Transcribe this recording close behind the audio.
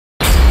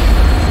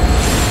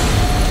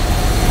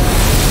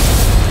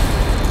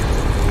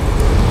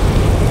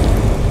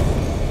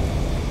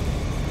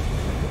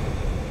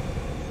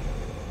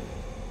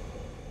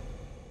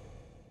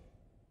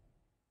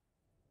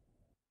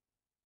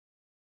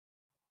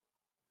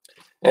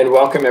And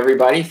welcome,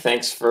 everybody.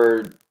 Thanks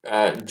for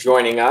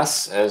joining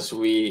us as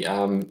we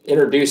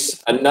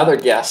introduce another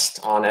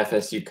guest on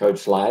FSU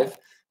Coach Live.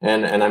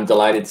 And I'm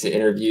delighted to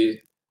interview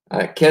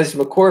Kez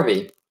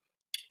McCorvey.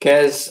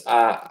 Kez,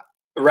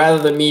 rather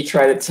than me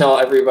try to tell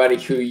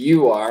everybody who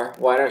you are,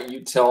 why don't you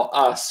tell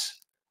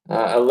us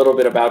a little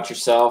bit about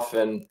yourself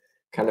and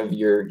kind of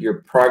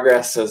your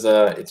progress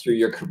through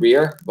your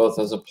career, both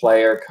as a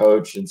player,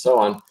 coach, and so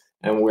on,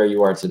 and where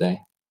you are today.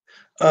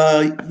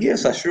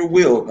 Yes, I sure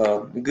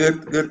will.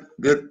 Good.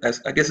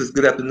 I guess it's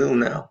good afternoon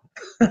now.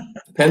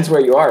 Depends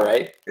where you are,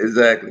 right?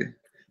 Exactly.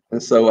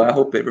 And so I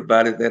hope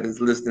everybody that is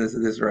listening to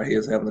this right here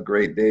is having a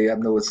great day. I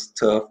know it's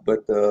tough,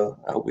 but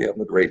I hope we're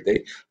having a great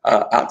day.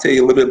 I'll tell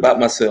you a little bit about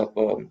myself.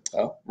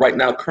 Right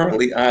now,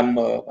 currently, I'm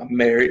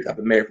married. I've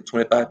been married for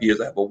 25 years.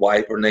 I have a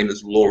wife. Her name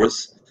is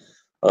Loris.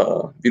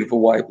 Beautiful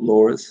wife,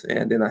 Loris.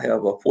 And then I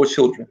have four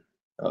children.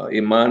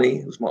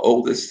 Imani, who's my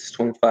oldest, is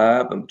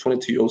 25. I'm a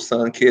 22-year-old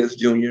son, Kez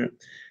Jr.,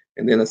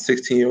 and then a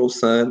 16-year-old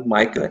son,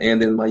 Micah,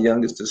 and then my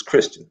youngest is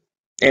Christian,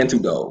 and two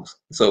dogs.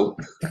 So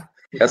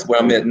that's where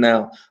I'm at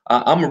now.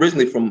 I'm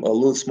originally from a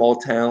little small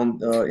town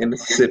in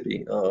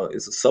Mississippi.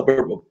 It's a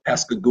suburb of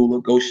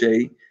Pascagoula,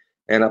 Gaucher,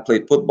 and I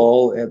played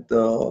football at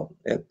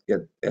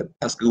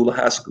Pascagoula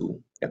High School.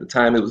 At the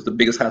time, it was the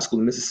biggest high school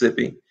in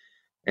Mississippi,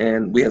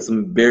 and we had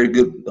some very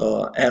good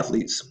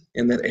athletes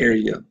in that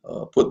area.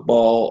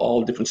 Football,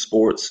 all different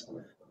sports,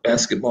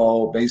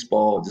 basketball,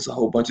 baseball, just a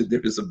whole bunch of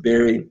different. It's a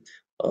very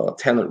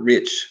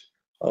talent-rich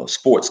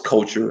sports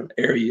culture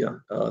area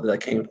that I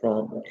came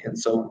from, and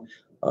so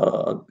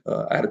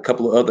I had a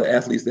couple of other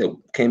athletes that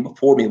came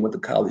before me and went to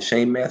college.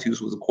 Shane Matthews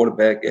was a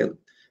quarterback at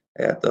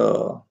at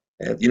the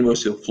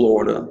University of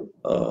Florida.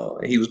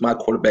 He was my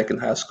quarterback in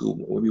high school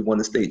when we won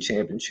the state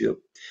championship.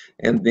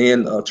 And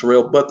then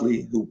Terrell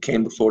Buckley, who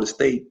came to Florida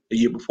State a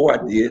year before I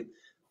did,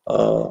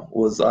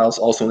 was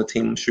also on the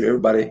team. I'm sure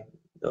everybody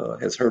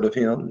has heard of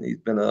him. He's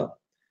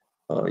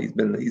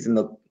in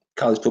the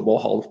College Football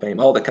Hall of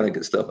Fame, all that kind of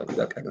good stuff I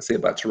can say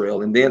about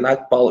Terrell. And then I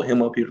followed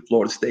him up here to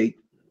Florida State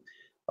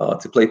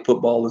to play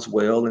football as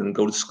well and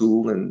go to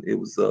school, and it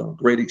was a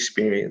great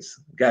experience.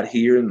 Got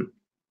here in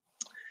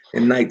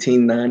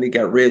 1990,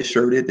 got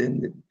redshirted,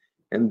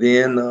 and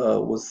then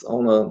was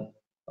on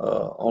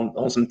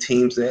some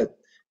teams that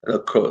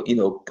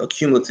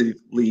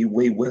accumulatively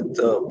we went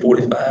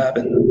 45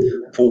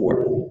 and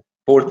 4,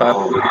 45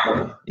 and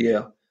 41.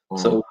 Yeah,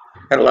 so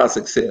had a lot of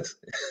success.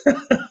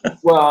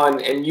 Well,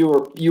 and you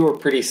were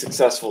pretty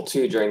successful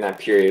too during that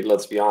period.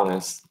 Let's be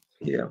honest.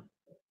 Yeah.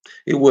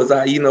 It was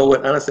you know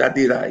what, honestly, I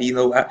did.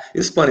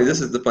 It's funny.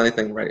 This is the funny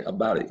thing, right,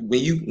 about it.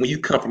 When you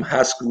come from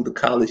high school to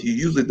college, you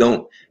usually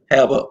don't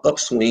have an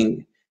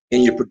upswing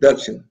in your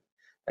production.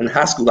 In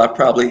high school,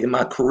 in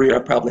my career, I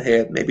probably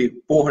had maybe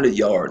 400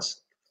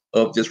 yards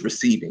of just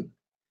receiving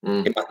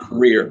in my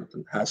career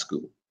in high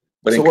school.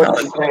 But So in what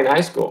college, did you play in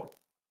high school?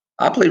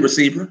 I played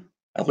receiver.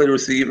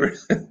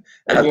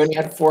 And you only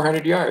had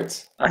 400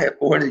 yards. I had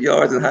 400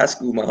 yards in high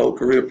school my whole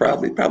career,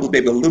 probably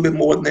maybe a little bit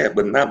more than that,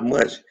 but not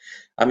much.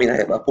 I mean, I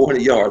had about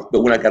 400 yards,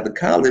 but when I got to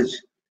college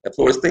at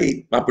Florida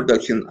State, my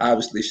production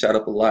obviously shot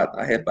up a lot.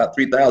 I had about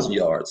 3,000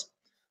 yards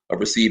of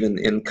receiving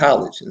in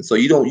college, and so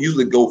you don't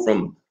usually go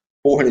from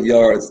 400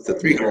 yards to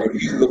 300. You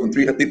usually go from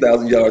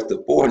 3,000 yards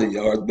to 400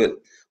 yards,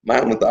 but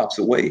mine went the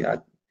opposite way. I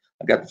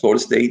got to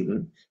Florida State,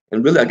 and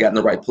really I got in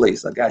the right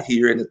place. I got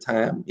here at the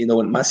time,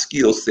 and my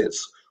skill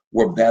sets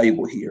were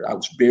valuable here. I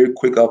was very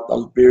quick up. I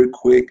was very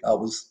quick. I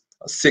was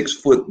a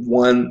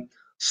 6'1"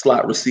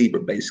 slot receiver,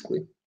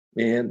 basically.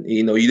 And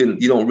you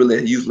don't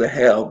really usually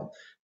have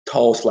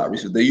tall slot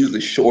receivers. They're usually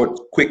short,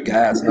 quick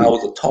guys. And I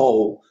was a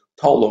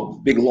taller,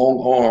 big,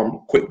 long arm,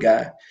 quick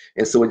guy.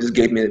 And so it just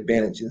gave me an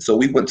advantage. And so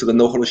we went to the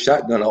no-huddle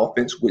shotgun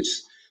offense,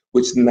 which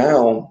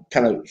now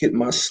kind of hit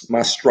my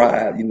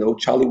stride.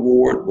 Charlie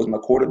Ward was my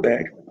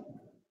quarterback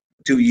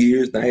 2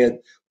 years. And I had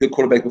good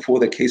quarterback before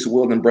that, Casey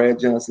Weldon and Brad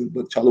Johnson,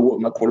 but Charlie Ward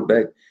was my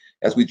quarterback.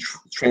 As we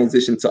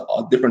transitioned to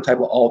a different type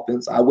of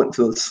offense, I went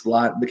to the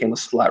slot, became a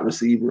slot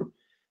receiver.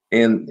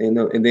 And then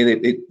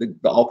the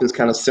offense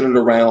kind of centered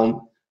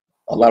around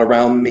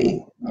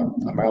me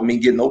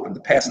getting open. The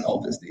passing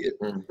offense did,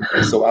 and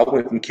so I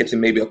went from catching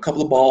maybe a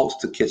couple of balls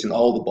to catching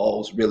all the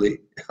balls, really,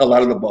 a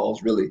lot of the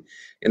balls, really,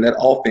 in that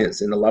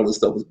offense. And a lot of the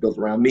stuff was built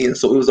around me, and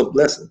so it was a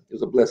blessing. It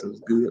was a blessing. It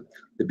was good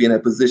to be in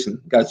that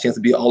position. Got a chance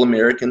to be an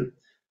All-American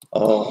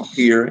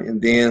here,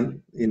 and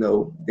then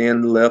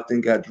then left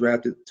and got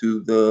drafted to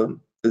the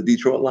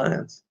Detroit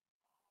Lions.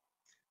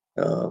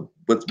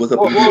 What was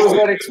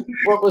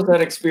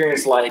that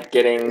experience like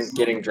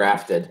getting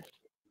drafted?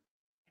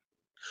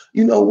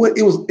 You know what?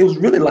 It was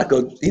really like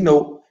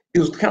it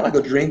was kind of like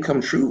a dream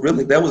come true.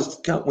 Really, that was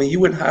when you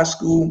were in high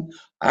school.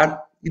 I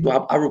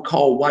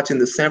recall watching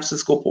the San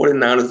Francisco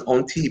 49ers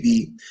on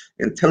TV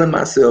and telling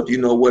myself, you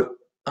know what,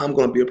 I'm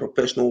going to be a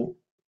professional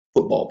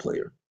football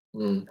player.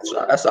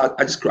 So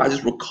I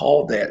just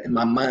recall that in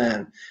my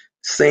mind,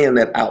 saying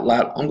that out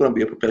loud. I'm going to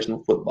be a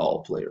professional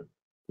football player.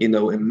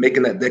 And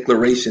making that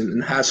declaration in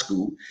high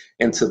school,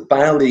 and to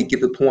finally get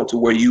the point to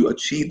where you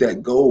achieve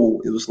that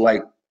goal, it was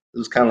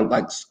kind of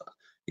like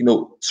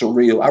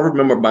surreal. I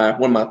remember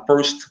one of my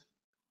first,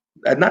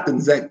 not the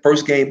exact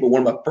first game, but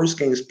one of my first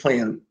games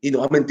playing.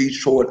 I'm in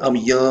Detroit. I'm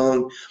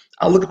young.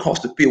 I look across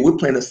the field. We're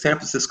playing the San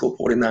Francisco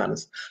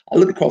 49ers. I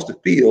look across the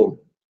field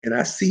and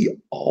I see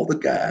all the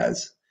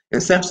guys.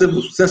 And San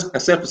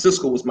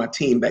Francisco was my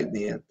team back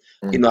then.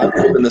 I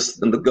grew up in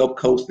the Gulf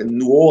Coast, and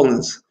New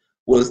Orleans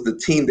was the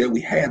team that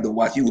we had to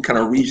watch. You were kind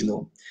of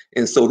regional.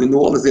 And so the New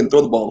Orleans didn't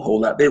throw the ball a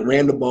whole lot. They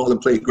ran the ball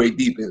and played great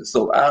defense.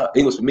 So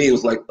for me, it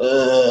was like,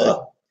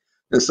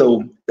 And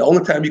so the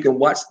only time you can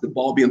watch the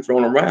ball being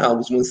thrown around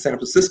was when San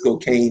Francisco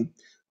came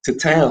to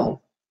town.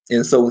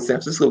 And so when San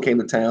Francisco came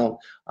to town,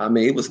 I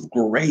mean, it was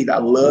great. I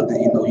loved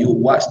it. You would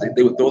watch it.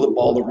 They would throw the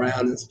ball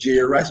around, and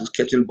Jerry Rice was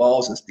catching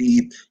balls, and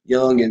Steve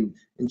Young and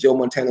Joe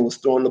Montana was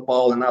throwing the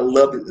ball, and I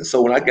loved it. And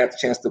so when I got the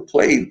chance to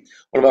play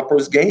one of our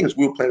first games,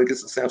 we were playing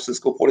against the San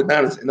Francisco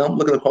 49ers, and I'm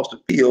looking across the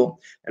field,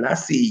 and I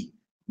see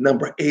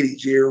number 80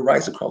 Jerry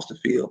Rice across the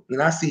field,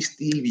 and I see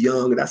Steve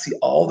Young, and I see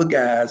all the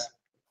guys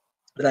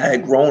that I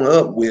had grown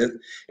up with,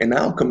 and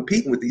now I'm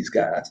competing with these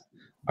guys.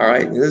 All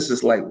right, and it's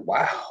just like,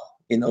 wow,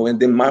 and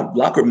then my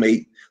locker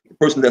mate, the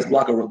person that's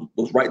locker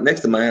was right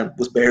next to mine,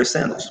 was Barry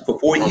Sanders. For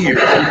 4 years.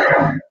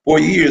 4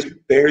 years,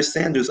 Barry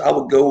Sanders, I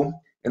would go,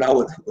 and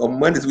on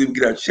Mondays we would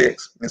get our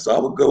checks. And so I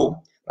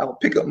would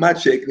pick up my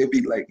check, and it'd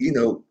be like,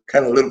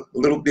 kind of a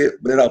little bit,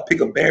 but then I'll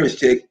pick up Barry's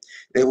check,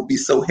 and it would be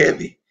so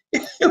heavy.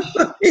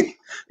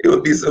 It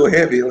would be so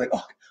heavy, like,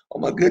 oh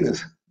my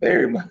goodness,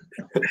 Barry.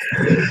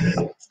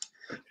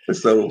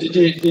 So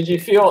did you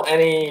feel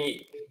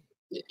any,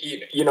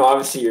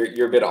 obviously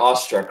you're a bit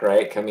awestruck,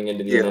 right, coming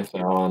into the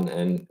NFL,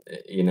 and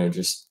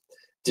just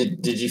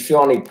did you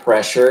feel any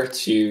pressure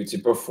to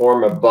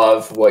perform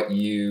above what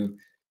you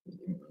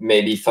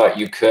maybe thought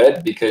you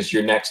could because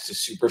you're next to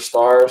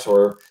superstars,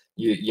 or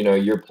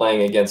you're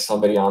playing against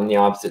somebody on the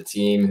opposite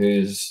team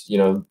who's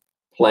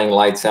playing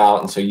lights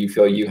out, and so you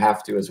feel you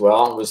have to as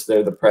well? Was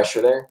there the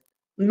pressure there?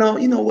 No,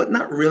 you know what?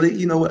 Not really.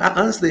 You know what?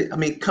 Honestly, I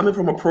mean, coming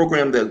from a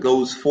program that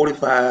goes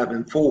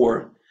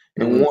 45-4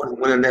 and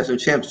won a national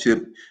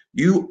championship,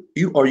 you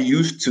are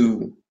used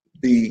to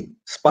the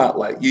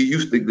spotlight. You're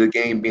used to the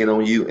game being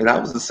on you. And I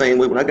was the same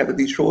way when I got to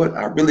Detroit.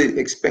 I really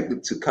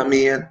expected to come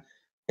in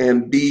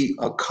and be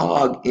a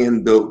cog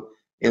in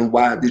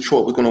why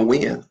Detroit was going to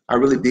win. I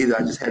really did. I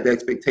just had the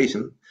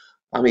expectation.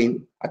 I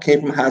mean, I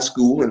came from high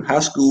school. In high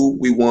school,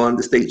 we won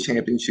the state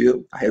championship.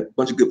 I had a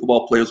bunch of good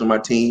football players on my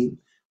team.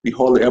 We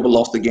hardly ever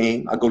lost a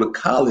game. I go to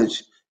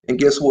college, and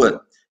guess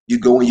what? You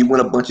go and you win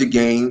a bunch of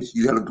games.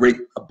 You have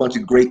a bunch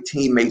of great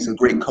teammates and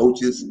great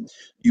coaches.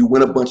 You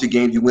win a bunch of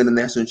games. You win the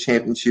national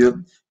championship.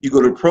 You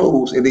go to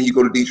pros, and then you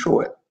go to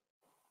Detroit.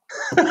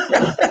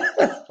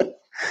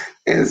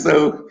 And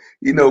so,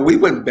 we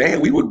weren't bad.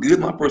 We were good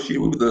my first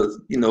year. We were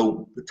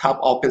the top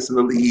offense in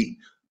the league.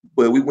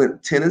 But we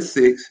went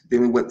 10-6.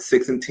 Then we went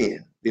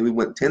 6-10. Then we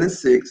went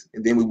 10-6,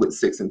 and then we went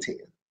 6-10.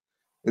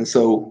 And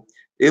so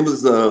it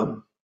was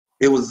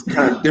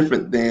kind of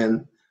different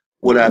than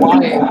what I've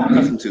been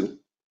accustomed to.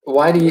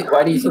 Why do you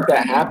think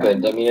that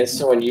happened? I mean, it's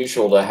so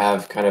unusual to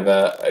have kind of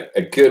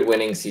a good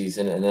winning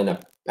season and then a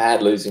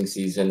bad losing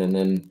season and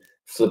then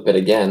flip it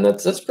again.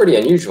 That's pretty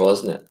unusual,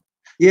 isn't it?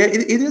 Yeah,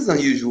 it is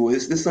unusual.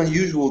 It's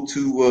unusual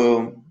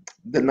to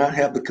not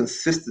have the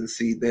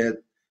consistency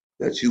that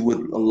you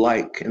would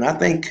like. And I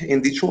think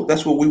in Detroit,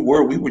 that's what we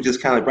were. We were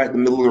just kind of right in the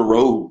middle of the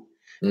road.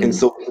 And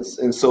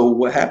so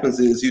what happens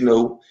is,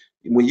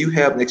 when you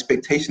have an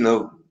expectation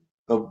of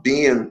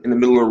being in the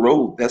middle of the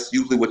road, that's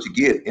usually what you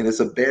get. And it's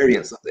a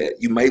variance of that.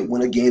 You might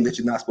win a game that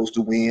you're not supposed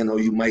to win, or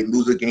you might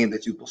lose a game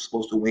that you're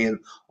supposed to win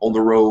on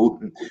the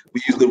road. And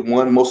we usually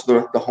won most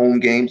of the home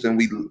games, and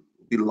we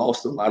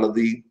lost a lot of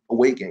the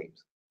away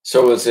games.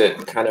 So was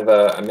it kind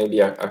of maybe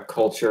a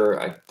culture,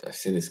 I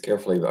say this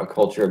carefully, but a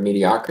culture of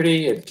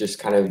mediocrity? It just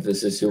kind of,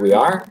 this is who we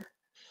are?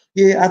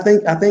 Yeah, I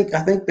think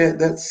that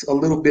that's a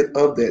little bit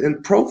of that.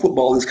 And pro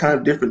football is kind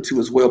of different too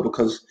as well,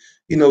 because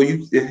you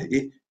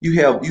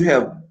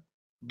have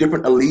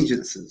different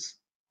allegiances.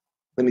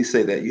 Let me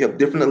say that. You have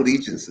different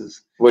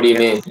allegiances. What do you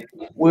mean?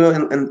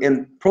 Well,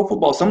 in pro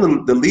football, some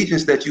of the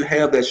allegiance that you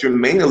have, that's your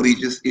main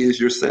allegiance, is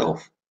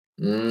yourself.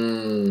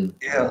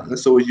 Yeah, and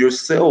so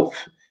yourself,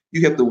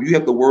 you have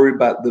to worry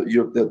about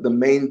the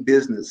main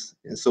business.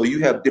 And so you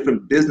have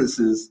different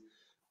businesses,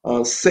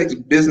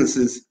 sect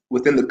businesses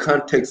within the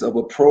context of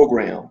a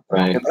program.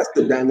 Right. And that's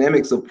the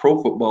dynamics of pro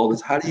football,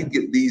 is how do you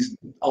get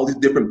all these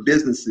different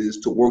businesses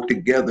to work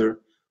together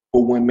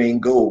for one main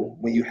goal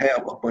when you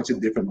have a bunch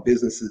of different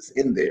businesses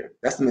in there.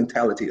 That's the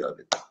mentality of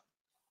it.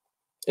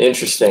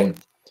 Interesting.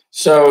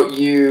 So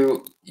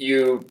you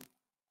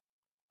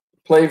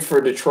played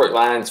for Detroit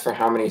Lions for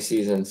how many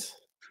seasons?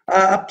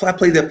 I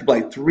played there for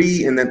like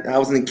 3, and then I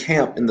was in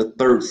camp in the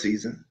 3rd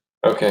season.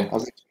 Okay. I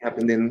was in camp,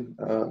 and then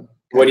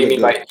what do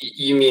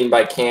you mean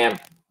by camp,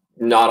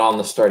 not on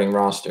the starting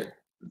roster?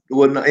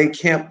 Well, in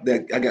camp,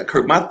 that I got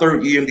hurt. My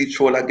 3rd year in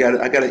Detroit, I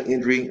got an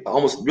injury,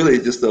 almost really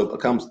just a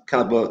kind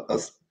of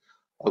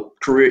a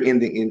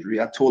career-ending injury.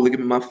 I tore a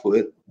ligament in my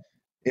foot,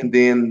 and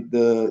then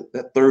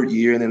that 3rd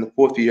year, and then the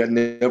 4th year, I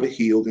never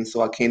healed, and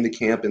so I came to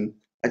camp, and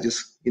I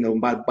just,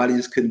 my body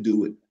just couldn't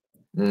do it.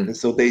 And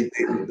so they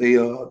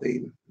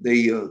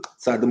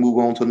decided to move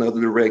on to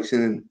another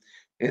direction,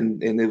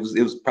 and it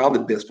was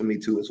probably best for me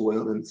too as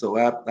well. And so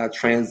I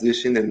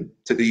transitioned and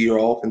took a year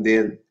off, and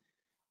then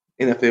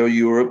NFL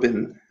Europe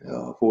and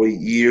for a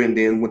year, and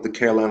then went to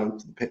Carolina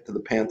to the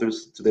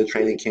Panthers to their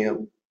training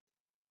camp,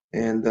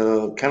 and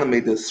kind of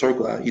made the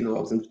circle. I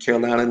was in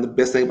Carolina, and the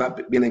best thing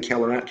about being in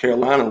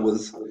Carolina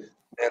was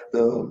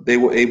that they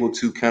were able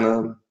to kind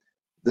of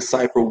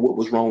decipher what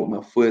was wrong with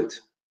my foot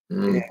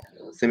and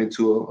sent me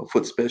to a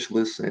foot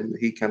specialist, and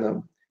he kind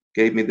of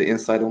gave me the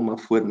insight on my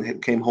foot,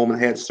 and came home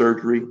and had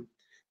surgery.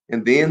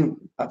 And then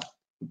I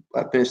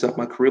finished up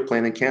my career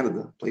playing in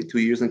Canada, played 2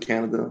 years in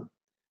Canada,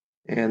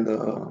 and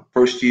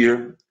first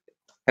year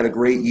had a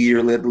great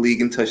year, led the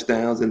league in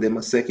touchdowns, and then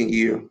my second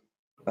year,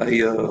 I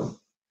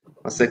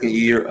think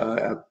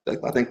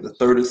the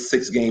third or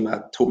sixth game,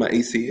 I tore my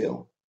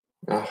ACL,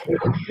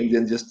 and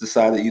then just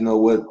decided, you know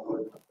what,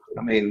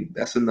 I mean,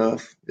 that's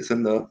enough. It's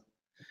enough.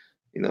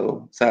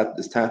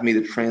 It's time for me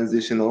to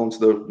transition on to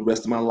the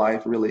rest of my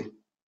life, really.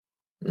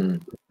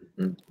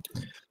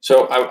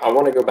 So I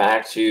want to go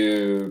back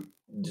to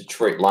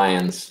Detroit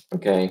Lions,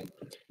 okay?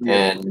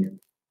 Yeah. And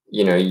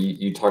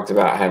you talked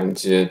about having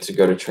to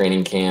go to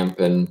training camp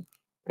and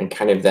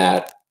kind of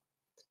that.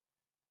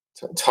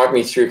 Talk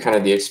me through kind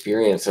of the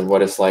experience of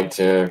what it's like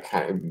to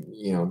kind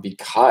of, be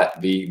cut,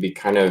 be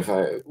kind of.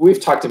 We've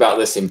talked about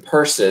this in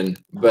person,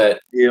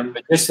 but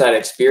just that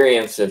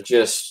experience of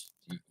just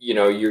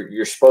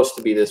you're supposed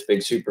to be this big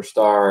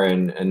superstar,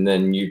 and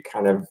then you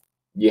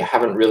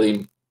haven't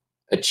really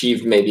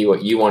achieved maybe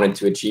what you wanted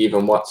to achieve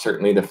and what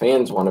certainly the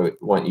fans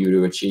want you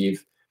to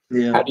achieve.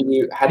 Yeah.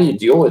 How do you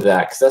deal with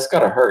that? Because that's got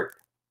to hurt.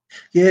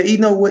 Yeah, you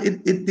know what?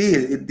 It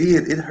did.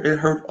 It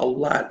hurt a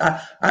lot.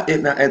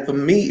 And for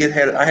me, I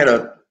had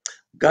a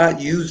God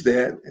used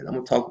that, and I'm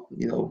gonna talk,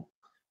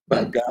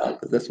 about God,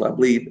 because that's what I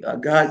believe.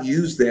 God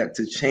used that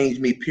to change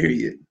me.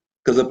 Period.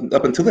 Because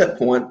up until that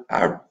point,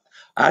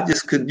 I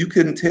just couldn't. You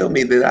couldn't tell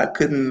me that I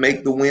couldn't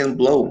make the wind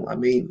blow. I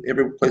mean,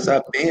 every place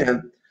I've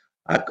been,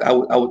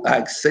 I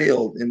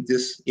excelled and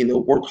just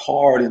worked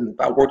hard, and if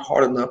I worked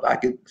hard enough, I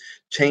could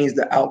change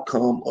the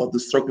outcome of the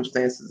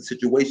circumstances, the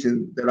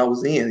situation that I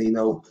was in.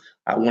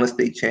 I won a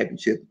state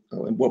championship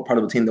and was part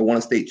of a team that won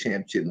a state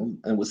championship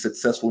and was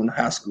successful in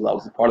high school. I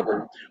was a part of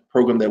a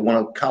program that won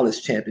a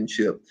college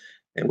championship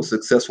and was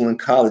successful in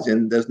college.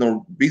 And there's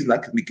no reason I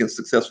could be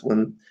successful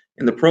in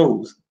the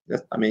pros.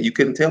 You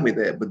couldn't tell me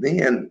that. But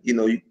then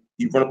you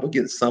run up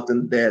against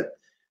something that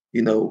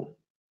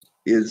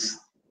is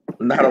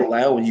not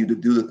allowing you to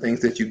do the things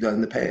that you've done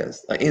in the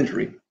past, an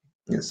injury.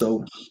 And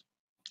so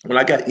when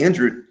I got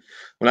injured,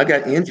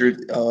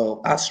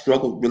 I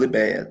struggled really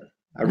bad.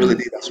 I really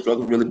did. I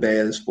struggled really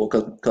bad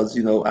because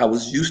I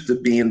was used to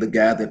being the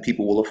guy that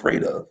people were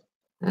afraid of.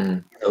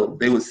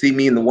 They would see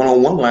me in the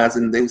one-on-one lines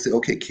and they would say,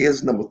 okay,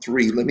 Kez number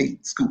 3, let me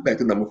scoot back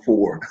to number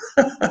 4.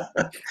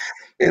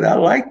 And I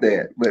like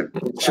that. But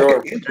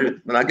sure.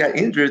 When I got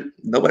injured,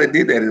 nobody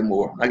did that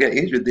anymore. I got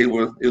injured, it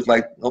was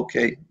like,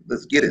 okay,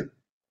 let's get it.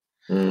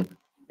 And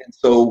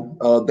so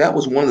that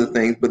was one of the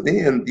things. But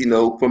then,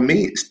 for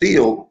me,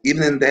 still,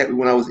 even in that,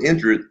 when I was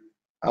injured,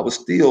 I was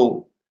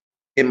still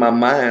in my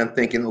mind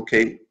thinking,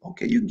 okay,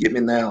 you can get me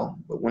now.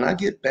 But when I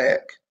get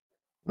back,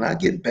 I'm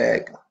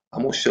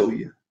going to show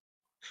you.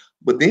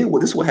 But then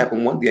this is what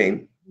happened one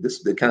game.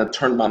 That kind of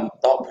turned my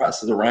thought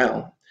process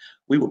around.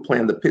 We were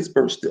playing the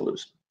Pittsburgh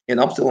Steelers,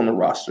 and I'm still on the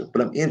roster,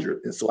 but I'm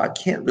injured. And so I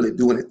can't really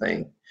do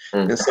anything.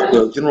 And so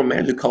the general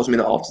manager calls me in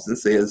the office and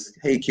says,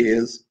 hey,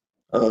 Kez,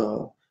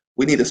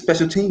 we need a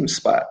special teams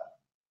spot.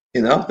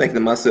 And I'm thinking to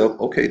myself,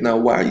 okay, now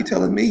why are you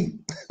telling me?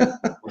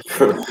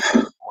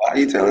 Why are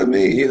you telling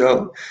me?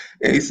 And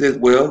he says,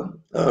 well,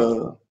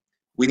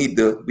 we need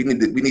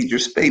your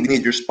space, we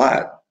need your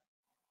spot.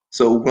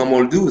 So what I'm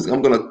going to do is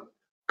I'm going to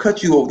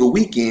cut you over the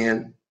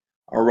weekend,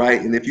 all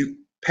right? And if you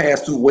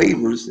pass through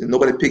waivers and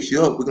nobody picks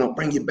you up, we're going to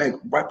bring you back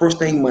right first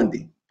thing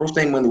Monday. First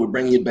thing Monday, we're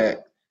bringing you back.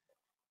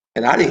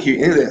 And I didn't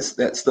hear any of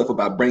that stuff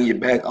about bringing you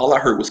back. All I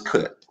heard was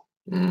cut.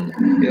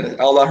 Yeah,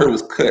 all I heard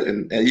was cut,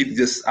 and you could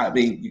just,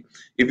 if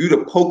you'd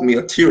have poked me,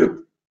 a tear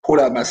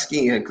poured out my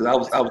skin because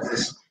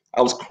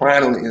I was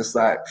crying on the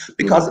inside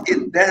because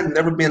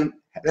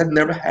that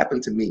never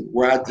happened to me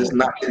where I just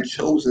not been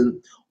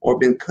chosen or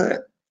been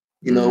cut.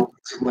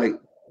 It's like,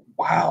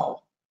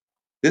 wow,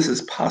 this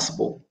is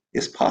possible.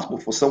 It's possible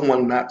for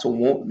someone not to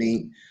want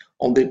me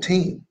on their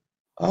team.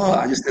 Oh,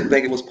 I just didn't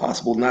think it was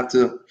possible not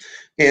to,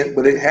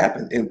 but it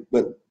happened, and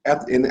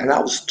I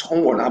was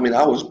torn.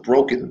 I was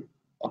broken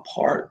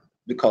apart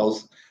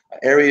because an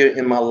area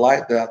in my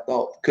life that I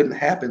thought couldn't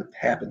happen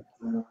happened.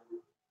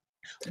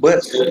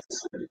 But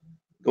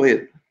go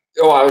ahead.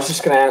 Oh, I was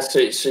just going to ask.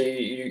 So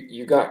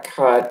you got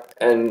cut,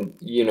 and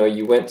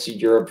you went to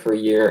Europe for a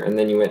year, and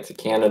then you went to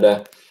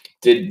Canada.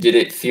 Did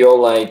it feel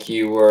like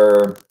you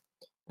were,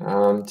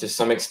 to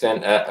some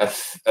extent,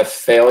 a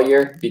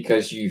failure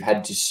because you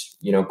had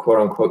to, quote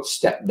unquote,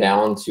 step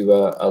down to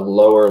a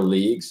lower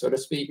league, so to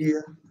speak?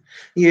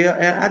 Yeah,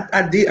 and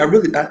I did. I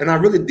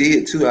really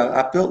did too.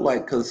 I felt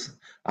like because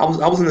I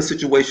was in a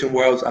situation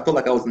where I felt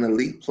like I was an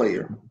elite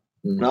player.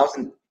 When I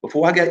was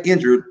before I got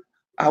injured,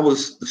 I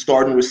was the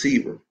starting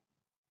receiver.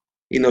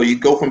 You know, you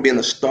go from being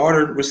a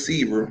starter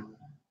receiver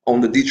on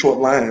the Detroit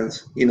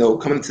Lions, you know,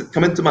 coming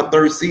to my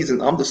third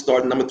season, I'm the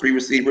starting #3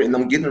 receiver, and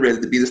I'm getting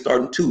ready to be the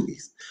starting 2.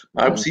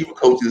 My receiver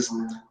coach is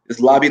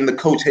lobbying the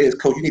coach, hey,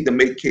 coach, you need to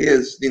make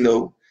Kez, you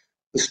know,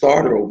 the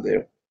starter over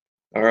there.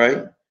 All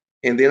right.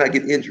 And then I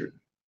get injured.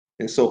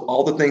 And so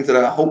all the things that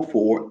I hope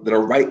for that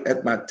are right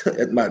at my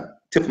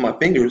tip of my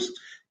fingers,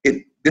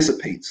 it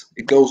dissipates.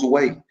 It goes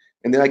away.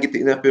 And then I get to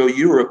NFL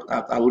Europe.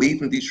 I leave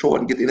from Detroit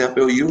and get to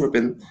NFL Europe,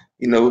 and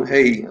you know,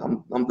 hey,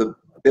 I'm the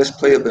best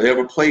player that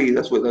ever played.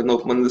 That's what I know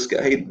from one of this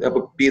guy. Hey,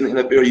 ever be in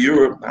the NFL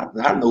Europe?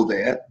 I know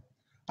that.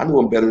 I know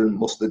I'm better than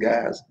most of the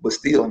guys, but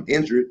still I'm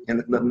injured, and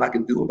there's nothing I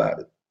can do about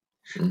it.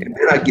 And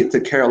then I get to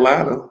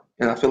Carolina,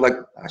 and I feel like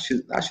I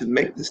should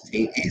make this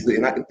team easily,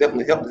 and I can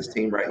definitely help this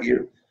team right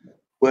here.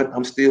 But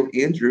I'm still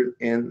injured,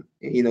 and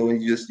you know,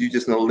 and you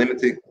just in a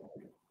limited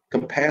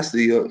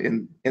capacity.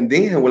 And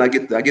then when I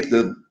get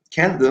to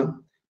Canada,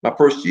 my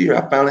first year,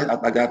 I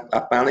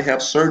finally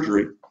have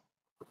surgery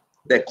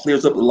that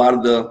clears up a lot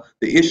of the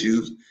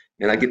issues,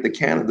 and I get to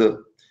Canada,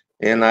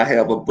 and I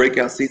have a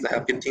breakout season. I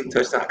have 15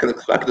 touchdowns. I could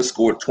have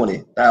scored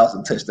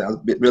 20,000 touchdowns.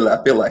 But really,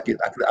 I feel like it.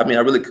 I mean,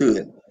 I really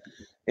could.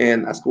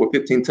 And I scored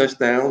 15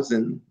 touchdowns,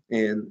 and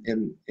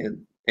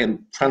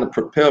trying to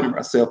prepare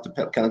myself to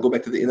kind of go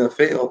back to the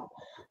NFL.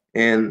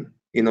 And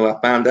you know,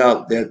 I found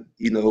out that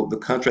you know the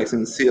contracts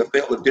in the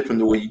CFL are different,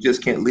 the way you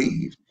just can't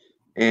leave.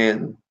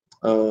 And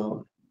uh,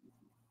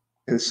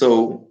 and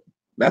so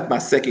that's my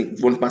second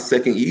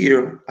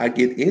year. I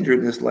get injured,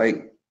 and it's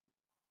like,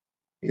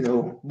 you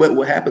know. But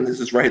what happened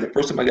is right here. The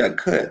first time I got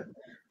cut,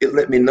 it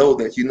let me know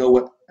that, you know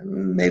what,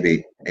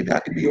 maybe I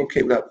could be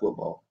okay without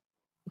football.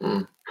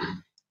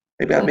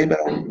 Maybe I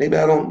don't, maybe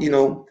I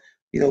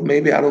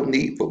don't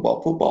need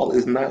football. Football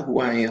is not who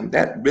I am.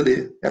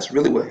 That's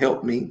really what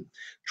helped me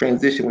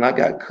transition when I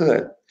got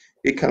cut.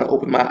 It kind of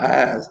opened my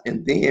eyes,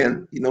 and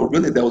then, you know,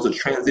 really that was a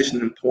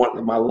transitioning point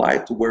in my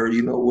life to where,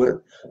 you know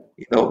what,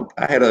 you know,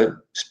 I had a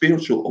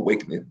spiritual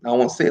awakening. I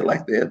won't say it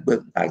like that,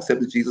 but I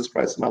accepted Jesus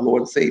Christ as my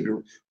Lord and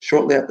Savior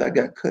shortly after I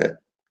got cut.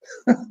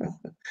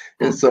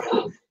 And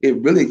so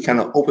it really kind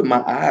of opened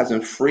my eyes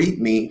and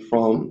freed me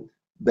from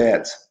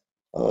that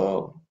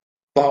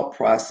thought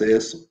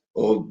process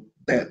of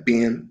that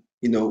being,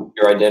 you know,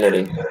 your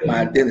identity,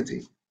 my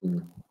identity.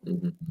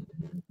 Mm-hmm.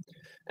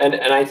 And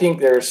I think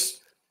there's,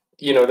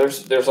 you know,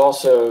 there's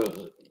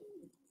also,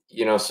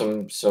 you know,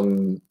 some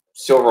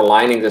silver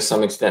lining to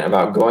some extent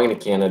about going to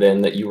Canada,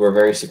 and that you were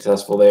very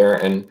successful there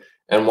and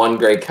won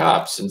Grey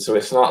Cups. And so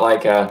it's not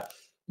like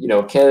you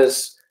know,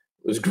 Kez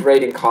was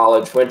great in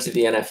college, went to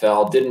the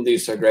NFL, didn't do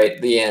so great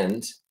at the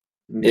end.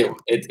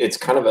 It's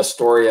kind of a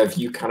story of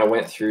you kind of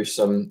went through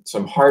some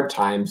hard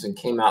times and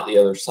came out the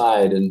other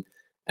side,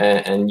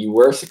 and you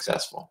were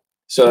successful.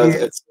 So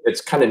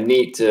it's kind of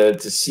neat to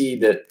see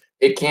that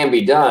it can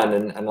be done.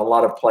 And a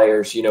lot of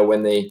players, you know,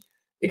 when they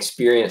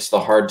experience the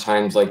hard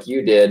times like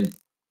you did,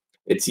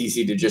 it's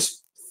easy to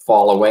just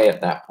fall away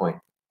at that point.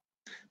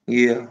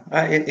 Yeah,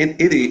 it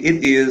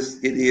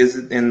is,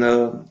 and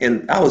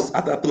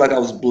I feel like I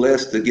was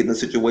blessed to get in a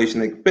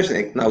situation,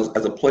 especially when I was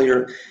as a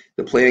player,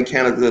 to play in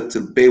Canada, to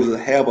be able to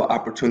have an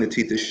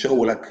opportunity to show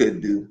what I could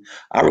do.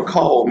 I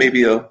recall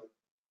maybe a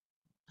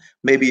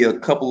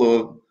couple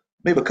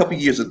of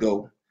years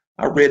ago,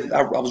 I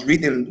was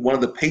reading one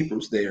of the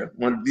papers there,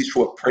 one of the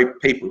Detroit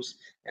papers,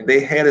 and they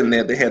had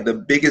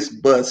the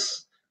biggest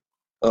bus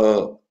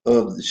of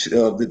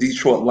the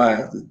Detroit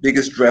Lions, the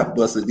biggest draft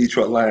bust of the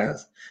Detroit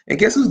Lions. And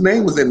guess whose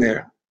name was in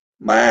there?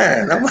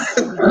 Mine. I'm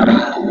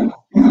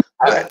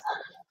like,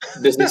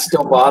 does it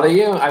still bother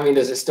you? I mean,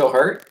 does it still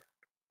hurt?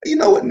 You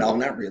know what? No,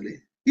 not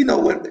really. You know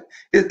what?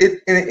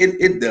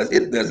 It does.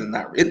 It doesn't.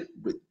 Not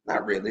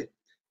really.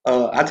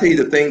 I tell you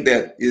the thing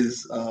that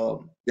is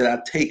that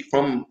I take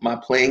from my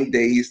playing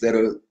days that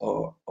are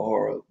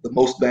the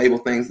most valuable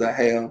things that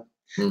I have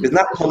is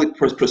not public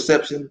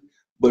perception,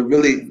 but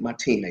really my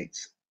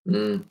teammates.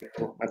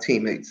 My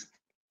teammates,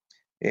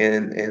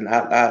 and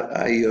I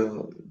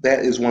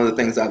that is one of the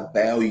things I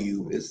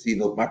value is, you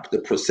know, the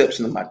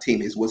perception of my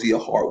teammates. Was he a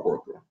hard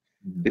worker?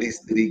 Did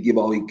he give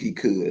all he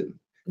could?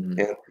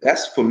 And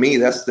that's for me.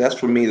 That's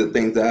for me the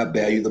thing that I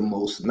value the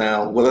most.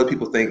 Now, what other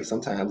people think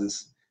sometimes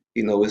is,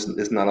 you know,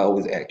 it's not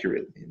always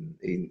accurate, and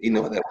you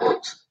know how that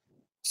works.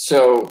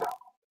 So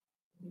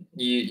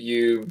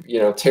you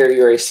know, tear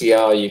your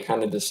ACL, you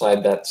kind of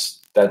decide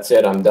that's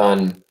it, I'm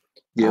done.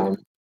 Yeah.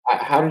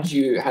 How did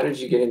you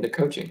get into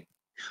coaching?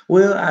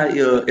 Well,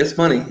 it's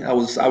funny.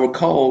 I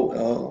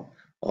recall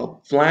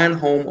flying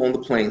home on the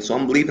plane. So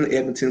I'm leaving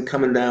Edmonton,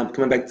 coming back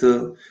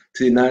to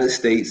the United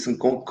States, and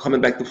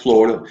coming back to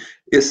Florida.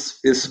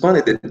 It's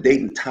funny the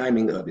date and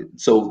timing of it.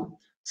 So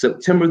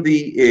September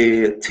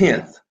the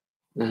 10th,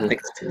 I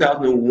think it's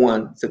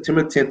 2001.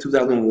 September 10th,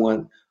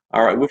 2001.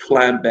 All right, we're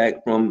flying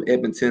back from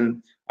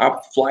Edmonton.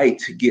 Our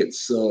flight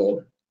gets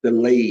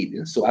delayed,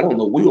 and so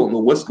we don't know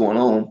what's going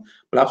on,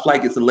 but our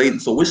flight gets delayed,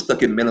 and so we're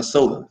stuck in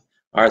Minnesota.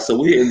 All right, so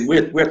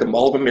we're at the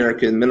Mall of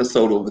America in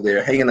Minnesota over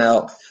there, hanging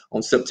out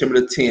on September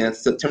the 10th.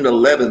 September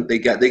 11th, they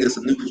get us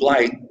a new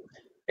flight,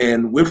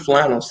 and we're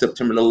flying on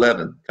September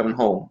 11th, coming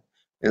home.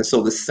 And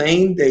so the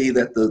same day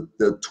that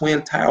the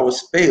Twin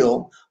Towers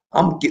fell,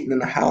 I'm getting in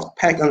the house,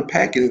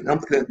 unpacking it, and I'm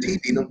looking at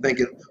TV, and I'm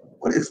thinking,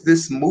 what is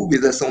this movie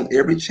that's on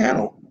every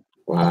channel?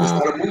 It's Wow.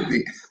 not a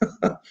movie.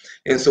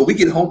 And so we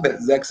get home that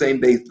exact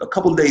same day. A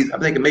couple of days, I'm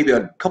thinking maybe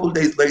a couple of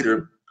days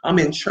later, I'm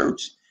in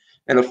church,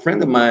 and a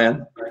friend of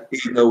mine,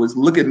 is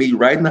looking at me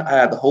right in the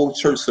eye the whole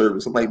church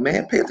service. I'm like,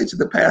 man, pay attention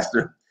to the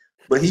pastor.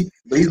 But he's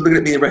looking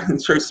at me right in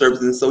the church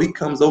service, and so he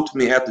comes over to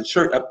me after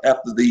church,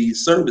 after the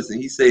service,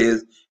 and he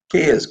says,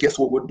 Kez, guess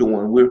what we're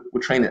doing? We're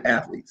training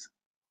athletes.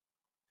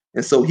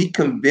 And so he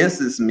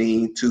convinces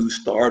me to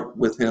start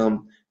with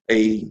him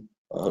a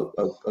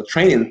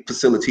training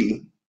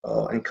facility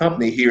and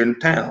company here in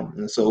town.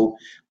 And so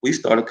we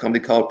started a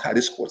company called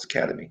Titus Sports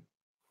Academy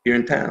here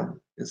in town.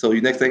 And so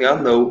the next thing I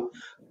know,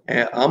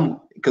 and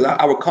because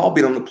I recall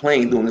being on the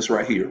plane doing this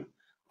right here.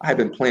 I had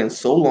been playing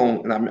so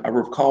long, and I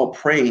recall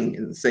praying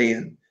and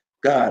saying,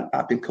 God,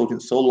 I've been coaching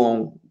so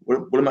long.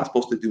 What am I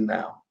supposed to do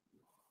now?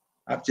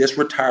 I've just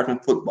retired from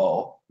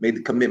football, made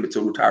the commitment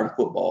to retire from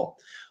football.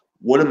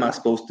 What am I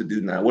supposed to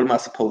do now? What am I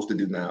supposed to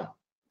do now?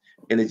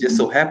 And it just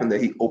so happened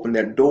that he opened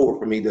that door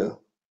for me to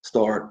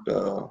start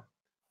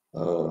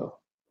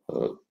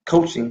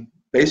coaching,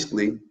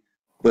 basically,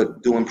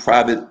 but doing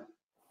private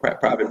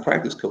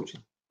practice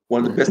coaching.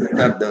 One of the best things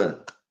I've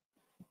done.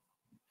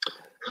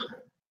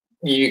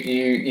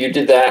 You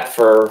did that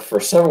for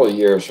several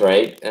years,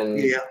 right? And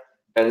yeah,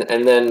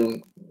 and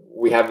then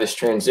we have this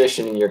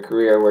transition in your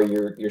career where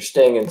you're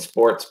staying in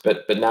sports,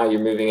 but now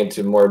you're moving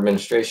into more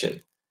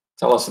administration.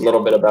 Tell us a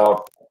little bit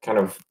about kind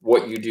of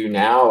what you do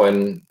now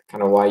and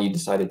kind of why you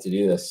decided to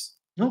do this.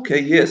 Okay,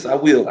 yes, I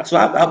will. So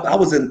I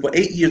was for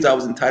 8 years. I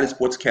was in Titus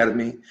Sports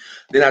Academy.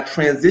 Then I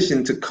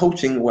transitioned to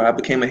coaching, where I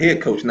became a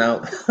head coach. Now,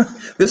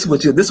 this is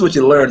what you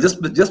learn.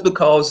 Just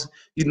because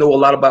you know a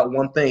lot about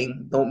one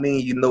thing, don't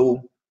mean you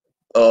know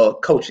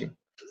coaching.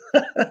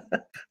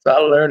 So I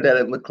learned that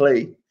at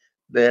McClay,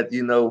 that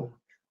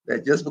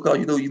that just because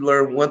you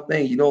learn one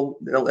thing,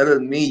 that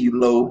doesn't mean you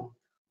know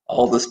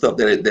all the stuff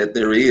that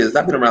there is.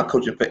 I've been around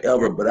coaching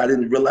forever, but I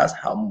didn't realize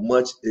how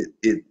much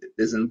it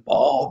is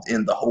involved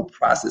in the whole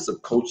process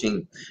of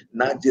coaching,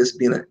 not just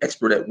being an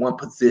expert at one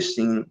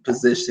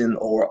position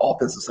or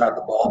offensive side of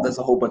the ball. There's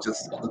a whole bunch of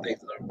other things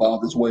that are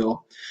involved as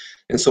well.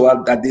 And so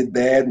I did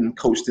that and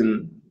coached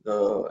in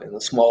a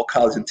small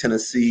college in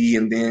Tennessee,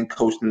 and then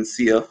coached in the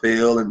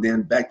CFL, and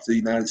then back to the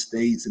United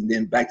States, and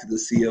then back to the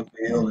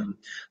CFL, and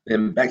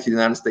then back to the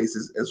United States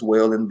as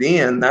well. And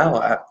then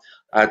now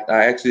I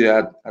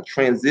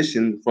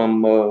transitioned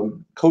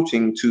from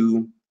coaching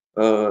to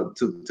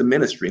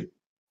ministry.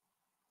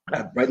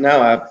 Right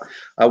now,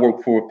 I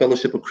work for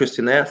Fellowship of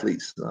Christian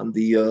Athletes. I'm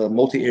the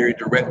multi-area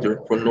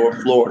director for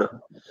North Florida,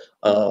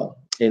 and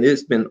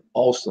it's been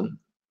awesome.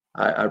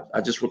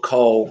 I just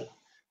recall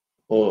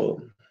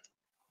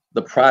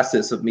the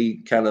process of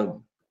me kind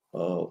of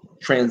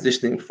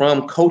transitioning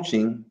from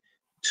coaching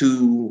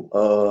to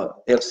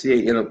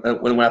FCA.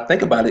 And when I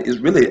think about it, it's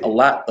really a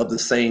lot of the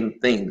same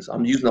things.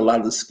 I'm using a lot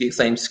of the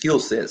same skill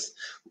sets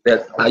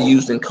that I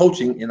used in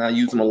coaching, and I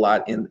use them a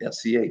lot in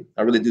FCA.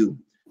 I really do.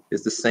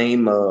 It's the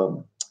same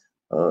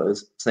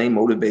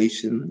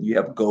motivation. You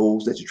have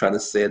goals that you try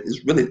to set.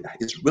 It's really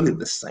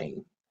the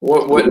same.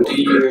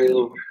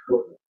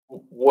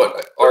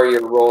 What are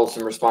your roles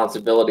and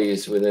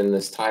responsibilities within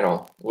this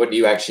title? What do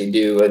you actually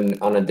do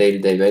on a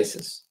day-to-day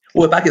basis?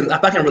 Well, if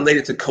I can relate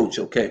it to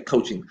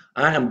coaching,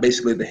 I am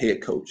basically the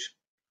head coach.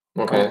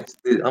 Okay.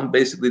 I'm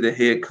basically the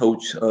head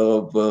coach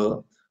of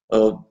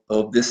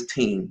this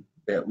team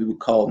that we would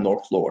call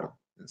North Florida.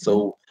 And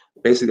so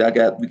basically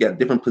we got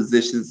different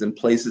positions and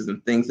places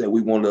and things that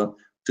we want to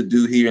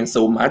do here. And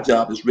so my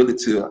job is really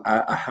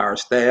I hire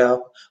staff,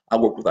 I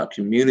work with our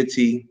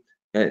community,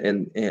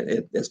 and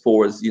as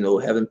far as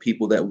having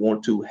people that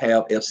want to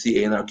have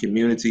FCA in our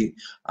community,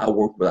 I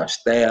work with our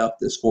staff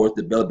as far as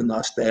developing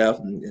our staff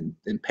and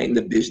painting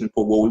the vision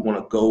for where we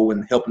want to go,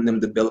 and helping them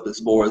develop as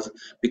far as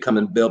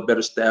becoming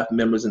better staff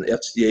members and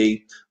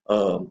FCA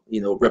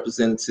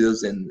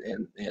representatives and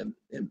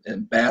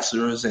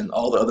ambassadors and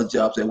all the other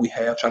jobs that we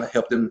have, trying to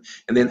help them,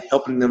 and then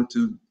helping them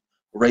to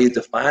raise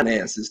the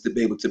finances to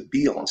be able to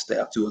be on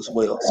staff too as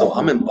well. So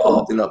I'm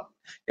involved in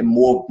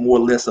more or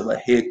less of a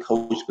head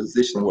coach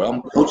position, where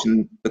I'm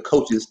coaching the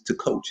coaches to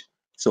coach.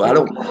 So I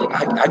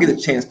get a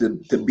chance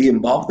to be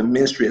involved in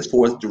ministry as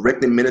far as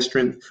directly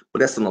ministering, but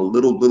that's on a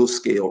little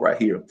scale right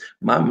here.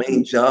 My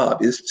main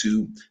job is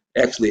to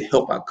actually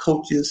help our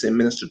coaches and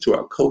minister to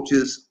our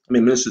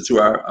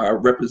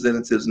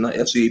representatives and our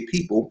FCA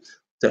people,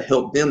 to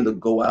help them to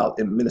go out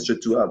and minister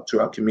to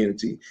our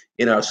community,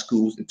 in our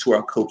schools, and to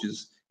our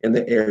coaches in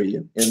the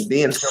area, and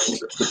then help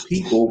the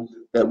people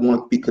that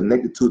want to be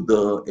connected to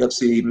the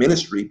FCA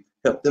ministry,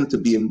 help them to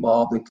be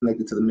involved and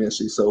connected to the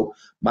ministry. So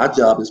my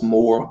job is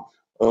more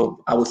of,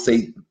 I would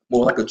say,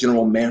 more like a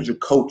general manager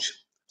coach,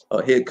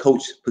 a head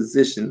coach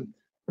position,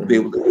 to be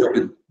able to help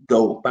it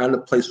go. Find a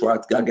place for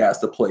our guys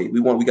to play.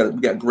 We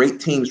got great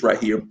teams right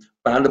here.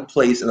 Find a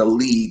place in a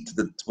league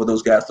for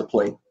those guys to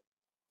play.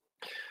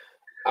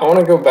 I want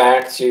to go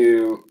back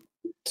to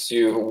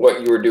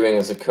what you were doing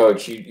as a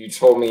coach. You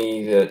told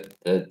me that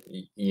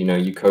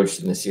you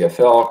coached in the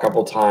CFL a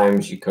couple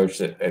times. You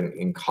coached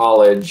in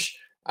college.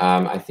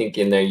 I think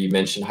in there you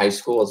mentioned high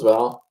school as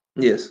well.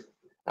 Yes.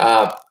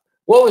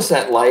 What was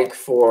that like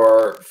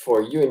for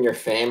you and your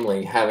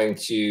family, having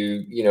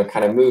to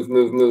kind of move?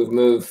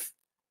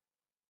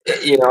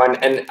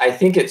 And I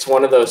think it's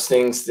one of those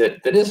things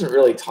that isn't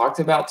really talked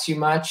about too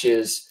much.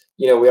 Is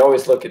we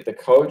always look at the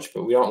coach,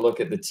 but we don't look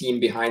at the team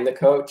behind the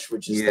coach,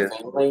 which is the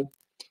family.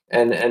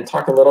 And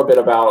talk a little bit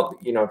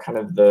about kind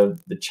of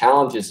the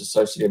challenges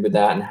associated with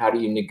that, and how do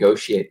you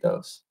negotiate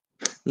those?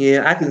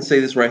 Yeah, I can say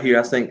this right here.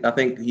 I think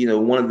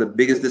one of the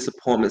biggest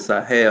disappointments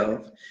I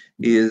have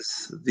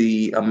is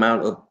the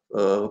amount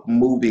of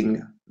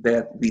moving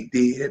that we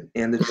did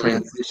and the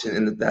transition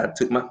and that I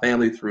took my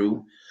family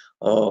through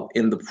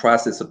in the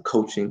process of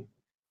coaching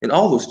and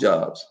all those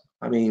jobs.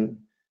 I mean,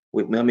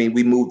 we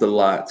moved a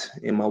lot,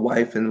 and my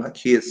wife and my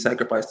kids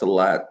sacrificed a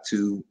lot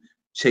to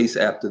chase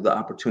after the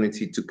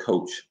opportunity to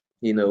coach.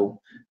 We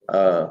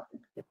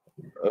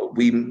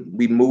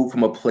moved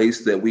from a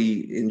place that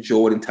we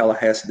enjoyed in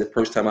Tallahassee the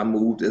first time I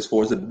moved, as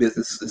far as the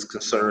business is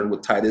concerned,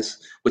 with Titus,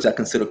 which I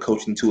consider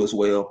coaching too as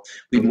well.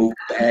 We moved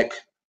back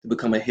to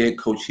become a head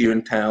coach here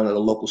in town at a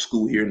local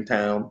school here in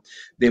town.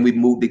 Then we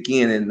moved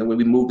again, and when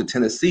we moved to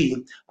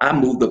Tennessee, I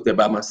moved up there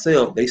by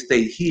myself. They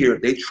stayed here.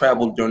 They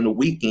traveled during the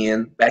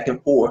weekend back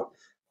and forth,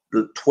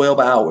 12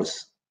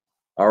 hours.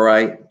 All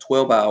right,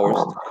 12 hours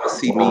to come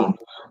see me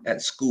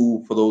at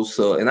school for those.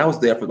 And I was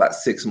there for about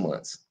 6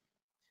 months.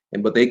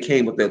 But they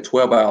came with their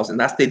 12 hours,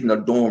 and I stayed in a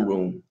dorm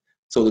room.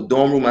 So the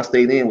dorm room I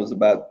stayed in was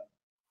about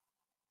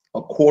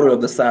a quarter of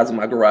the size of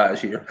my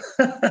garage here.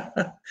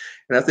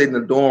 And I stayed in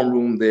the dorm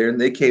room there, and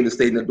they came and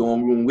stayed in the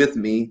dorm room with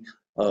me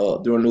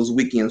during those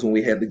weekends when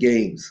we had the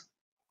games.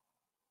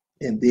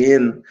 And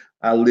then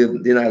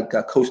I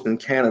got coached in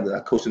Canada.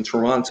 I coached in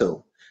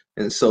Toronto.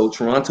 And so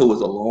Toronto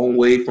was a long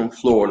way from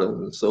Florida.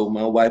 And so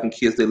my wife and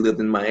kids, they lived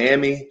in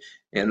Miami,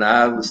 and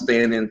I was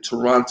staying in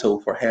Toronto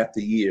for half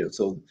the year.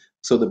 So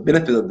the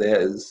benefit of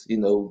that is,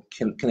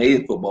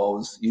 Canadian football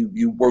is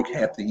you work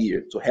half the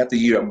year. So half the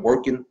year I'm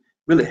working,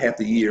 really half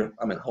the year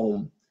I'm at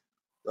home,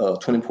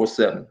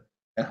 24/7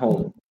 at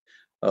home.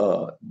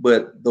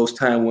 But those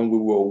times when we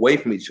were away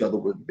from each other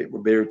were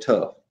very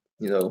tough.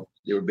 They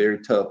were very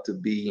tough to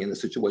be in a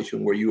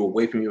situation where you were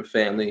away from your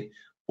family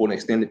for an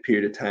extended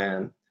period of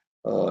time.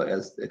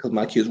 Because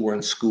my kids were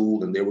in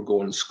school and they were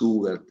going to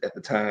school at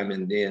the time,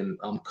 and then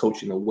I'm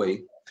coaching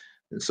away.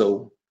 And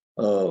so,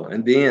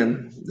 and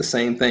then the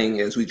same thing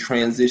as we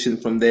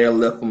transitioned from there,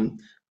 left from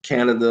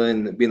Canada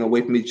and being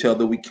away from each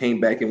other, we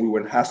came back and we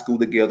were in high school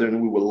together, and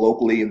we were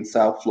locally in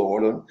South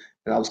Florida,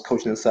 and I was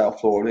coaching in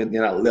South Florida, and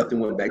then I left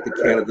and went back to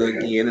Canada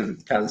again,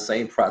 and kind of the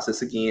same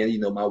process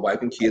again. My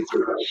wife and kids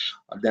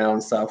are down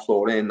in South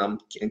Florida, and I'm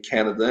in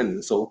Canada,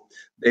 and so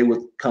they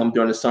would come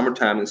during the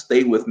summertime and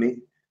stay with me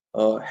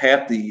for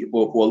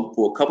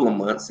a couple of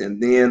months,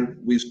 and then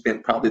we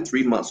spent probably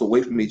 3 months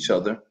away from each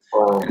other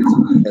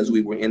as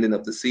we were ending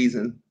up the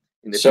season.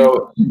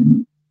 So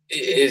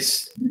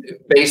is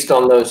based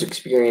on those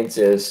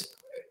experiences,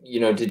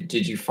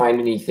 did you find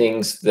any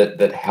things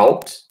that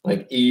helped,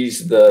 like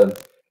ease the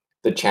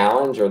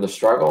challenge or the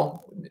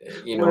struggle?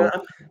 Well,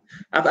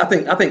 I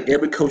think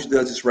every coach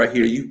does this right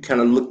here. You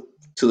kind of look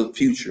to the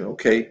future,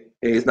 okay?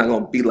 Hey, it's not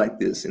going to be like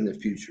this in the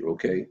future,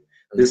 okay?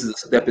 This is a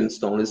stepping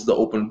stone. This is the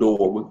open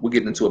door. We're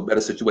getting into a better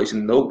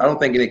situation. No, I don't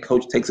think any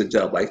coach takes a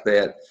job like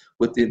that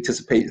with the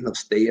anticipation of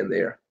staying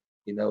there,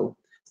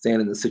 staying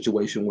in the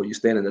situation where you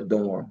stand in the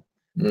dorm.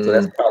 So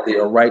that's probably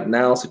a right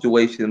now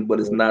situation, but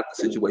it's not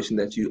the situation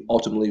that you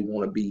ultimately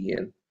want to be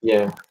in.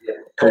 Yeah.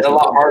 It's a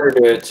lot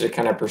harder to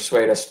kind of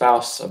persuade a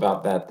spouse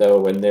about that, though,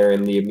 when they're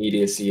in the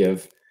immediacy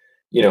of,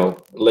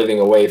 living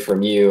away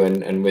from you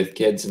and with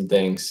kids and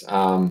things.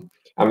 I'm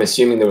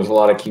assuming there was a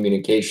lot of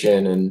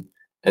communication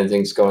and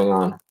things going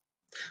on.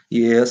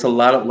 Yeah, it's a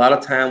lot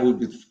of time we'd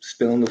be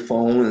spent on the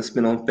phone and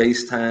spend on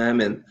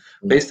FaceTime, and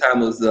FaceTime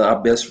was our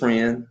best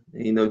friend.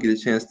 Get a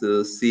chance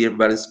to see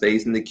everybody's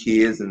face and the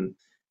kids and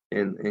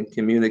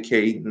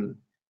communicate,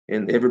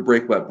 and every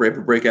break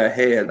I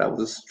had, I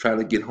was trying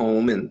to get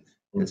home and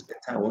spend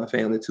time with my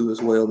family too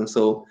as well. And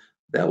so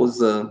that was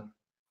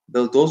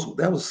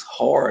that was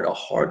a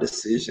hard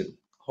decision.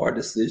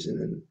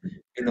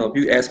 And if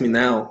you ask me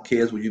now,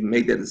 Kez, would you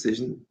make that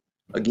decision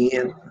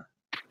again?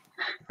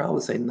 I'd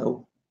probably say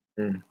no.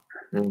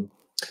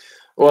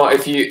 Well,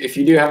 if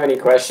you do have any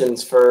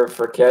questions for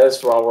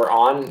Kez while we're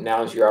on,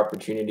 now's your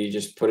opportunity.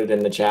 Just put it in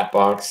the chat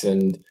box,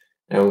 and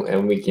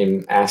we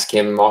can ask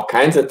him all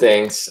kinds of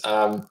things.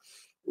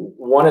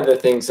 One of the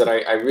things that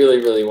I really,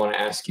 really want to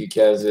ask you,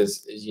 Kez,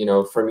 is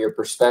from your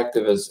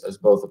perspective as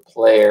both a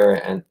player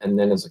and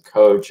then as a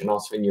coach, and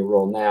also in your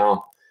role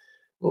now,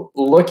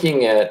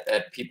 looking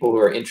at people who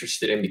are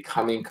interested in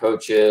becoming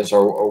coaches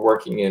or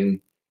working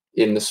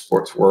in the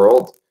sports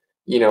world,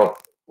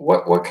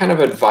 what kind of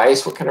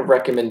advice, what kind of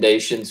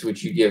recommendations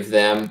would you give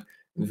them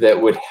that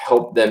would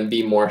help them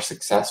be more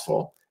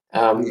successful?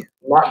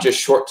 Not just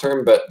short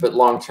term, but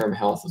long term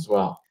health as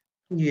well.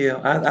 Yeah,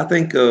 I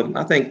think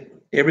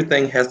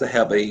everything has to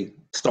have a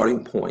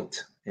starting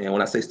point. And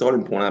when I say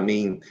starting point, I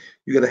mean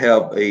you got to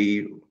have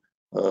a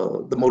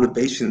the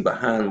motivation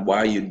behind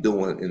why you're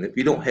doing it. And if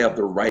you don't have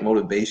the right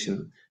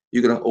motivation,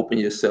 you're going to open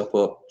yourself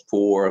up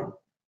for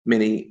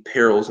many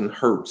perils and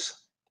hurts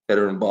that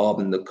are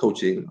involved in the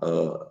coaching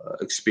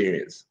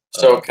experience.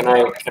 So can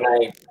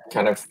I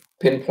kind of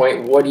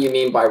pinpoint, what do you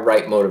mean by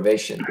right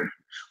motivation?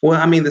 Well,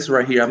 I mean this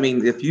right here. I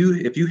mean, if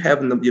you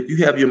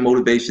have your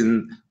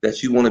motivation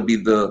that you want to be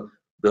the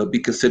be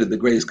considered the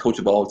greatest coach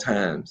of all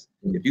times,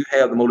 if you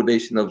have the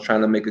motivation of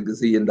trying to make a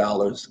gazillion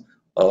dollars,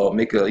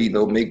 make a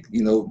make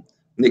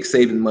Nick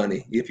saving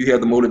money, if you have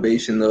the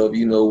motivation of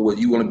what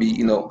you want to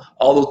be,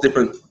 all those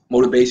different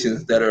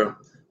motivations that are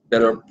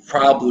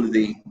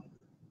probably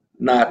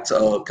not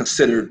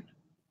considered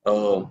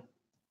uh,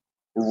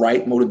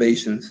 right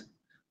motivations.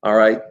 All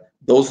right,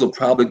 those will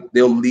probably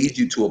they'll lead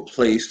you to a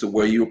place to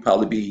where you'll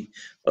probably be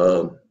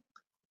uh,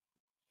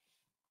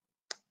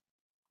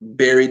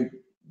 very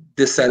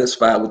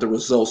dissatisfied with the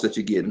results that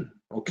you're getting.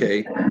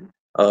 Okay,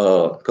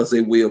 because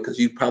they will, because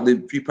you probably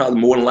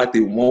more than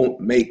likely won't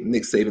make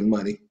Nick saving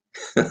money.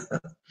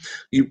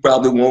 You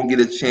probably won't get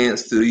a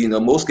chance to,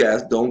 most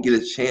guys don't get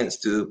a chance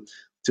to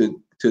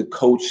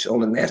coach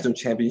on a national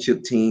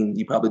championship team.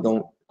 You probably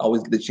don't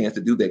always get a chance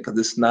to do that because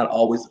it's not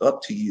always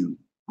up to you.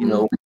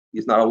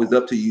 It's not always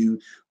up to you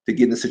to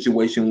get in a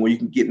situation where you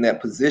can get in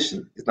that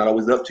position. It's not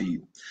always up to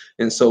you.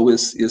 And so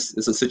it's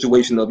a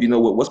situation of,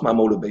 what's my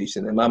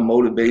motivation? Am I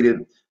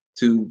motivated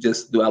to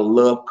just, do I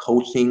love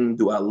coaching?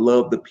 Do I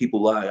love the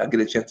people I get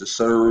a chance to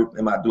serve?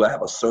 Do I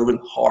have a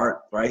servant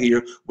heart right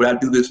here? Would I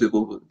do this if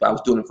I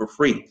was doing it for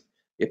free?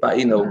 If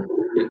I,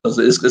 because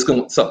it's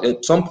going to,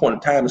 at some point in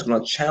time, it's going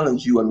to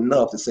challenge you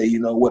enough to say,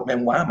 what,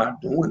 man, why am I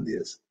doing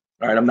this?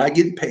 All right, I'm not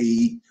getting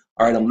paid.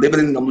 All right, I'm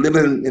living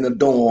in a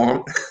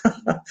dorm.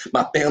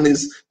 My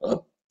family's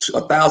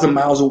 1,000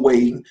 miles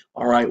away.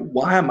 All right,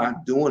 why am I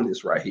doing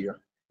this right here?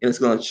 And it's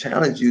going to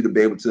challenge you to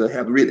be able to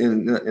have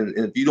written. And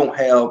if you don't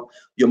have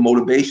your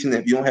motivation,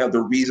 if you don't have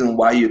the reason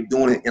why you're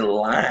doing it in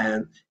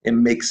line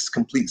and makes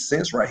complete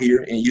sense right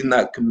here, and you're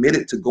not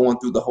committed to going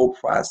through the whole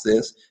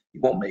process,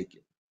 you won't make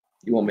it.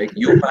 You won't make it.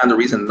 You'll find a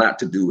reason not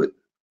to do it.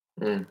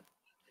 Mm.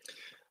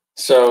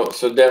 So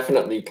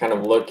definitely kind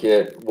of look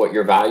at what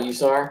your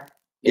values are.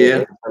 Yeah.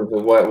 In terms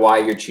of why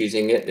you're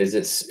choosing it. Is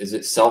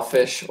it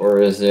selfish,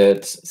 or is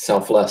it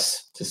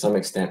selfless to some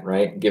extent,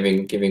 right?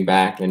 Giving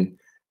back, and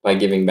by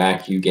giving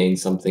back, you gain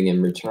something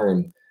in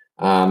return.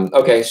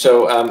 Okay,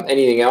 so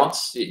anything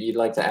else you'd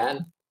like to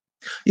add?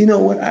 You know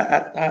what?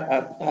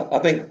 I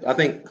think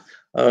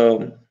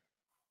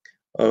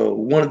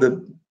one of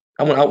the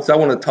I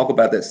want to talk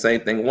about that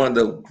same thing. One of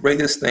the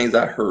greatest things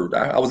I heard.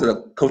 I was at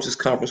a coaches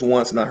conference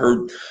once, and I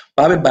heard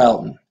Bobby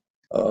Bowden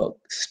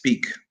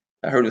speak.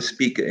 I heard him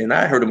speak, and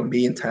I heard him a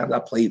million times. I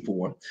played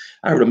for him.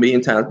 I heard him a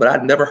million times, but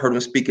I'd never heard him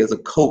speak as a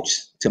coach,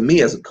 to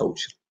me as a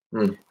coach.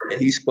 And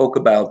he was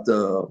speaking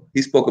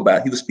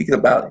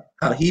about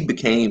how he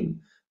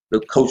became the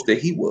coach that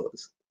he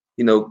was.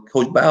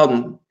 Coach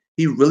Bowden,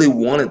 he really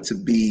wanted to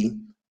be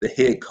the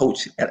head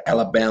coach at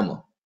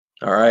Alabama.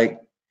 All right.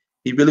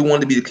 He really wanted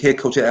to be the head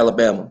coach at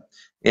Alabama.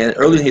 And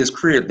early in his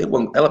career,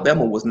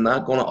 Alabama was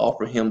not going to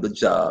offer him the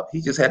job.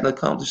 He just hadn't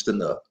accomplished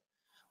enough.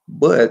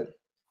 But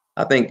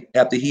I think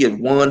after he had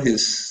won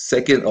his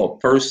second or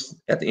first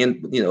at the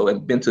end,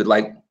 and been to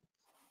like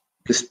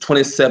his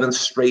 27th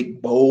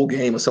straight bowl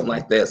game or something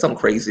like that, some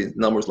crazy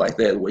numbers like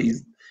that, where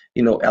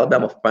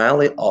Alabama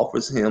finally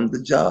offers him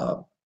the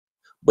job.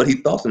 But he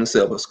thought to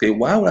himself, okay,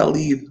 why would I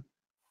leave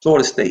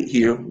Florida State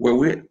here, where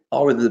we're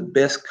already the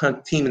best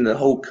team in the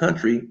whole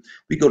country?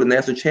 We go to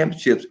national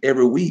championships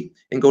every week,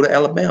 and go to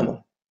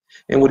Alabama.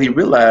 And what he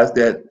realized,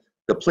 that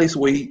the place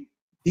where he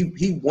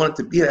wanted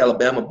to be at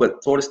Alabama,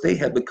 but Florida State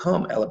had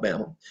become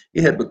Alabama.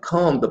 It had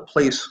become the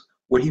place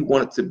where he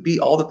wanted to be.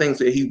 All the things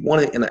that he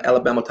wanted in an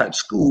Alabama type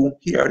school,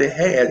 he already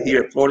had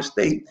here at Florida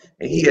State,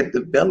 and he had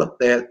developed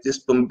that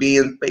just from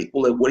being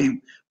faithful at where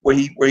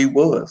he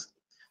was.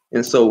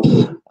 And so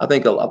I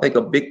think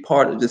a big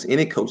part of just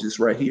any coaches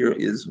right here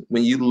is,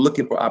 when you're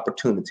looking for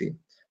opportunity,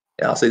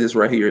 and I'll say this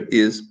right here,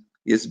 is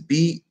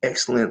be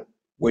excellent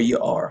where you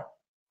are.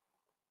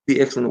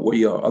 Be excellent where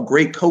you are. A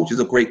great coach is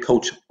a great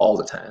coach all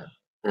the time.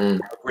 A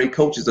great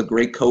coach is a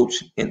great coach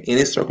in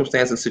any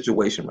circumstance and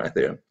situation right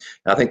there.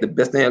 And I think the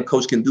best thing a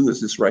coach can do is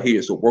this right here,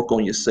 is to work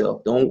on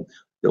yourself. Don't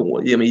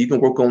you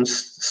can work on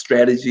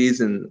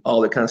strategies and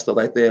all that kind of stuff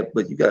like that,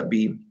 but you got to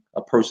be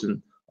a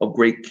person of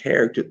great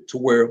character, to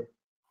where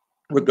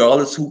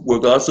regardless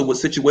of what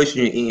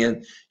situation you're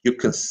in, you're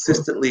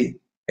consistently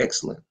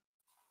excellent.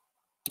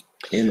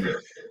 And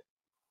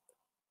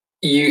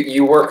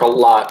you work a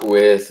lot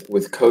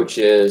with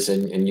coaches,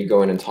 and you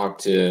go in and talk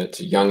to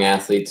young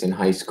athletes in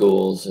high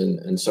schools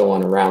and so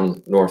on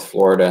around North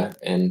Florida,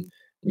 and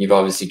you've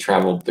obviously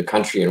traveled the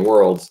country and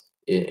world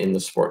in the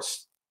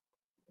sports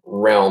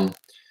realm.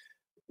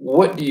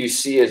 what do you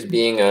see as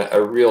being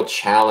a real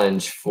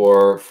challenge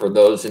for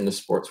those in the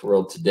sports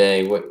world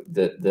today? What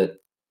that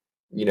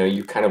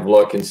you kind of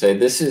look and say,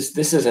 this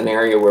is an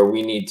area where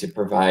we need to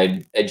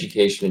provide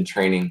education and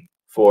training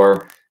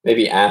for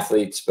maybe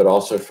athletes, but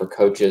also for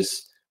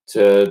coaches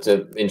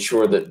to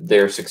ensure that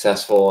they're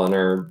successful and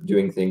are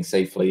doing things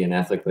safely and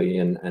ethically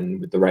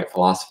and with the right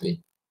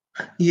philosophy.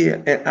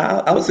 Yeah, and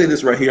I would say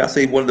this right here. I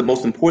say one of the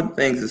most important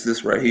things is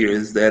this right here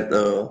is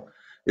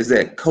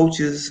that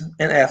coaches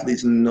and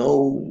athletes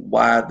know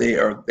why they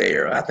are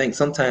there. I think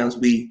sometimes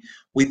we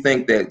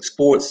think that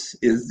sports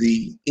is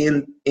the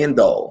end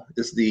all.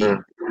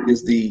 Mm.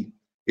 Is the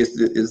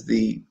is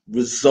the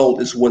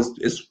result is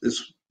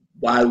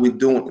why we're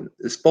doing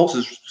it.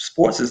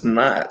 Sports is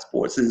not.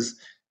 Sports is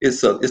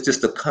it's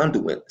just a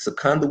conduit. It's a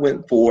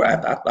conduit for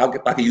if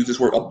I can use this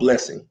word, a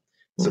blessing.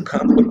 It's a Mm.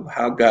 conduit of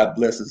how God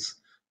blesses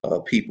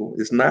people.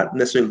 It's not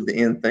necessarily the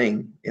end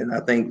thing. And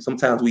I think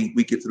sometimes we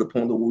get to the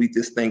point where we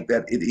just think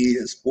that it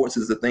is. Sports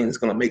is the thing that's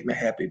going to make me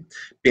happy.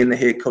 Being the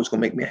head coach is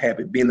going to make me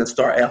happy. Being the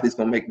star athlete is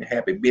going to make me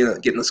happy.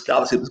 Getting a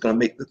scholarship is going to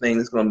make the thing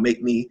that's going to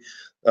make me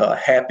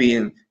happy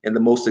and the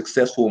most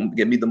successful and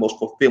get me the most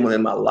fulfillment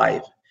in my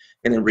life.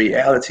 And in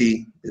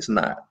reality, it's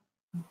not.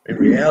 In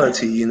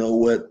reality, you know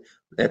what?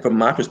 And from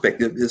my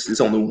perspective, this is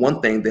only one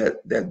thing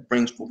that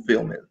brings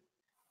fulfillment.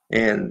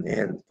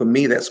 And for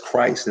me, that's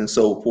Christ. And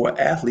so for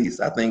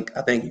athletes, I think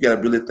you got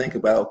to really think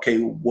about, okay,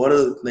 what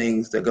are the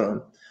things that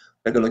are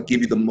gonna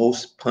give you the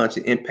most punch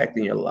and impact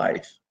in your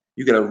life?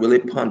 You got to really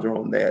ponder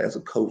on that as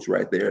a coach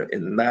right there,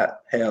 and not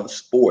have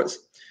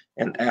sports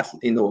and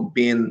athlete,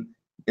 being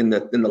in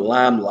the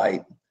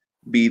limelight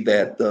be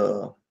that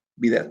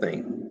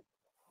thing.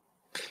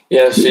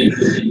 Yeah, so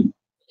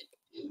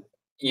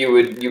you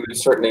would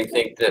certainly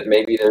think that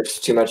maybe there's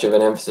too much of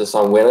an emphasis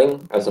on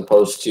winning as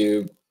opposed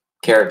to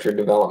character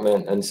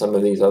development and some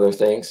of these other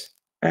things.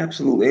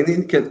 Absolutely,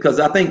 and because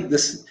I think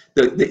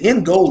the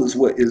end goal is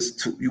what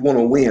is you want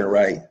to win,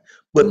 right?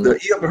 But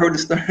Mm. you ever heard the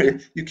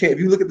story? You can't if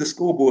you look at the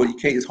scoreboard, you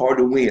can't. It's hard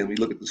to win when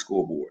you look at the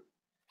scoreboard.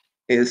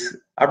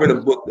 I read a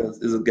book.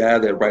 There's a guy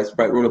that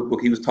wrote a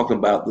book. He was talking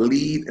about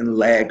lead and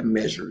lag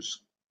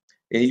measures,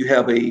 and you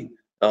have a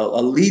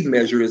lead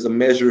measure is a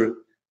measure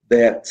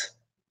that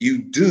you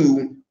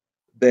do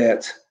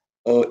that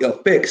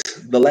affects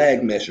the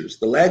lag measures.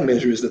 The lag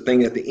measure is the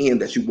thing at the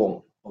end that you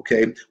want.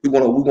 Okay, we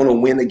want to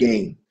win the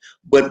game,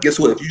 but guess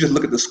what? If you just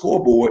look at the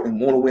scoreboard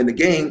and want to win the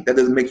game, that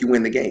doesn't make you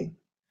win the game.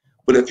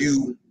 But if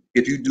you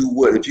do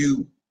what? If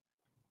you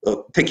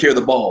take care of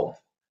the ball,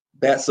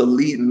 that's a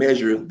lead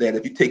measure that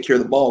if you take care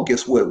of the ball,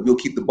 guess what? We'll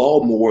keep the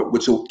ball more,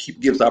 which will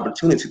gives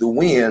opportunity to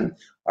win.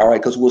 All right,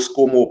 because we'll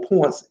score more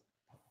points.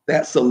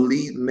 That's a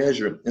lead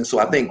measure. And so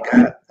I think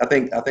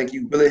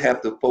you really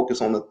have to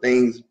focus on the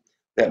things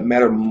that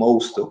matter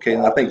most. Okay.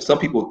 And I think some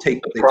people The they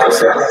take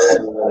process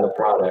and the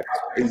product.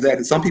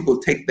 exactly. Some people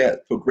take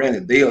that for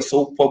granted. They are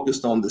so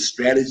focused on the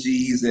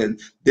strategies and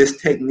this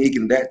technique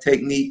and that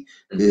technique.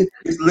 Mhm.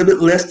 It's a little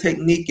bit less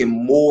technique and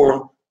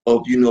more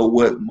of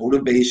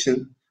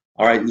motivation.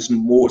 All right, it's a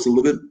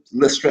little bit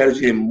less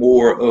strategy and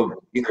more of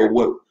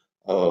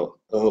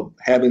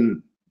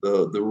having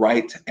the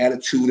right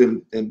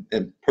attitude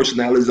and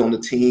personalities on the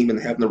team and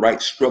having the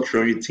right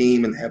structure on your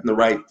team and having the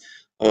right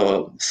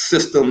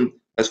system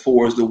as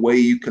far as the way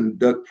you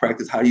conduct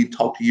practice, how you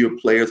talk to your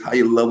players, how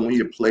you love on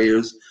your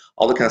players,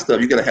 all the kind of stuff.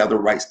 You got to have the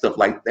right stuff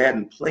like that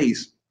in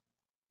place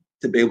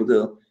to be able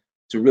to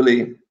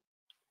really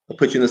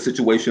put you in a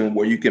situation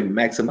where you can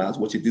maximize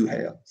what you do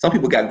have. Some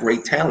people got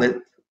great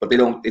talent, but they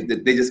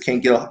just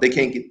can't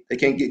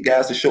get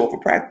guys to show up for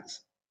practice.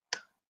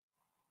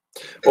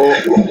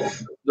 Well,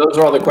 those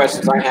are all the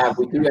questions I have.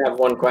 We do have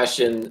one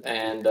question,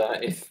 and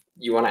if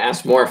you want to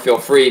ask more, feel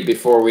free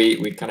before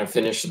we kind of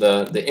finish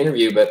the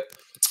interview. But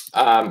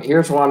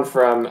here's one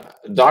from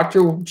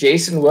Dr.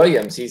 Jason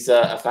Williams. He's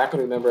a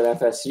faculty member at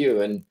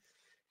FSU, and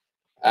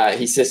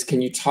he says,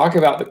 can you talk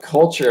about the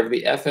culture of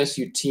the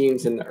FSU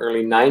teams in the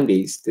early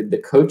 90s? Did the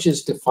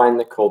coaches define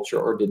the culture,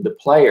 or did the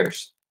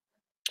players?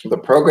 The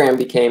program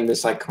became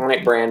this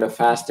iconic brand of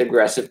fast,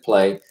 aggressive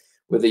play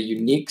with a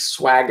unique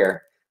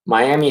swagger.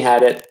 Miami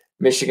had it.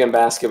 Michigan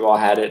basketball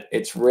had it.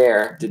 It's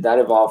rare. Did that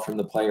evolve from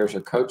the players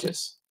or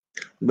coaches?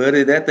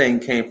 But that thing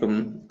came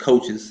from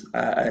coaches.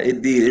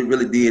 It did. It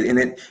really did.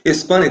 And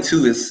it's funny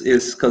too. Is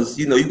because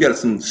you got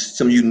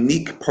some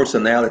unique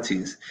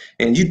personalities,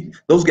 and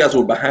those guys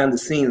were behind the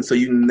scenes, so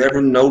you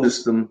never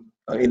noticed them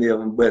any of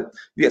them. But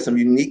you got some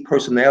unique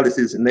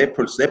personalities, and their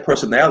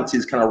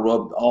personalities kind of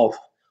rubbed off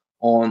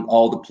on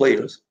all the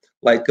players.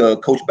 Like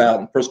Coach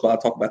Bowden. First of all, I'll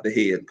talk about the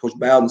head. Coach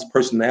Bowden's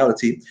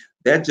personality.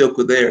 That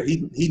joker there.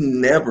 He's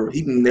never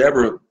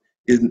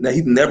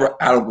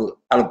out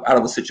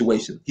of a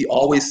situation. He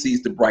always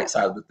sees the bright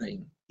side of the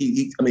thing.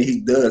 He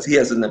does. He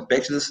has an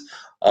infectious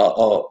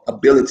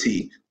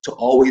ability to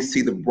always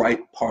see the bright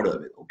part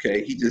of it.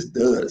 Okay, he just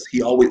does.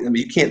 He always.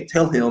 You can't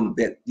tell him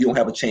that you don't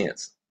have a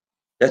chance.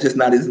 That's just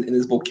not in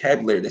his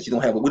vocabulary. That you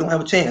don't have. We don't have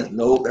a chance.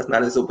 No, that's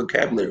not his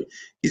vocabulary.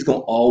 He's gonna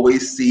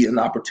always see an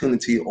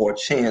opportunity or a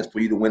chance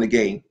for you to win a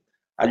game.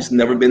 I just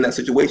never been in that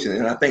situation.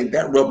 And I think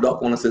that rubbed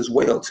off on us as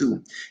well,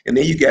 too. And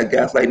then you got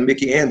guys like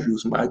Mickey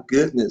Andrews. My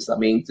goodness. I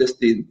mean, just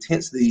the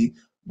intensity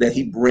that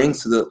he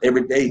brings to the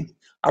every day.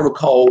 I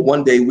recall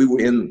one day we were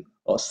in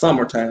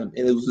summertime,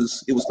 and it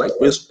was like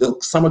this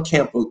summer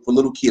camp for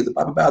little kids,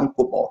 about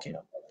football camp.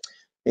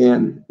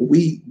 And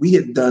we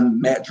had done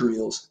mat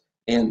drills,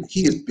 and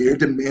he is very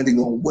demanding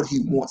on what he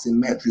wants in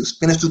mat drills.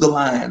 Finish to the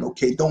line,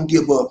 okay? Don't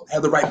give up.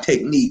 Have the right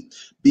technique.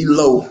 Be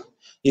low,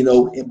 you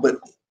know. But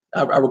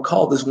I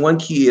recall this one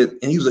kid,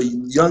 and he was a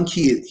young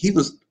kid. He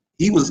was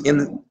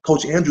in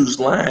Coach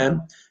Andrews'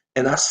 line,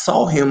 and I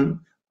saw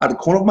him out of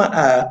the corner of my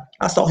eye.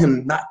 I saw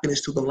him not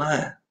finish to the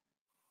line.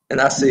 And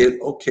I said,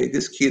 okay,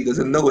 this kid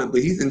doesn't know it,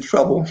 but he's in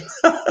trouble.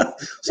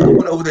 So I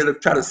went over there to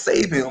try to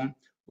save him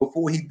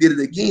before he did it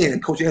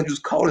again. Coach Andrews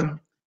called him.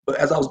 But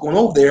as I was going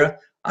over there,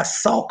 I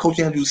saw Coach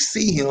Andrews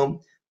see him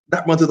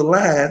not run to the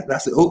line. And I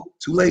said, oh,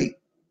 too late.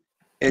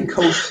 And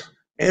Coach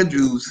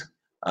Andrews,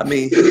 I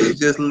mean, he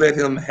just let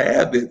him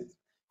have it.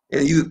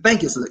 And you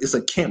think it's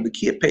a camp. The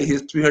kid paid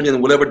his $300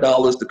 and whatever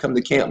to come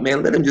to camp.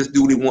 Man, let him just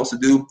do what he wants to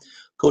do.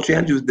 Coach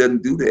Andrews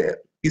doesn't do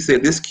that. He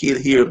said, this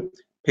kid here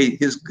paid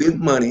his good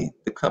money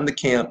to come to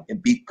camp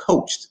and be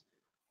coached,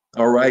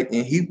 all right?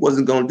 And he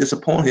wasn't going to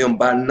disappoint him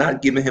by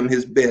not giving him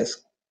his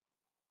best.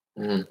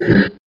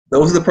 Mm-hmm.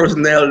 Those are the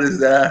personalities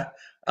that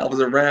I was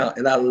around,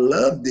 and I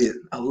loved it.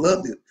 I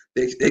loved it.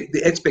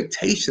 The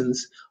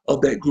expectations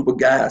of that group of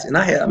guys. And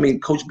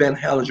Coach Van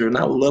Hallinger, and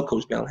I love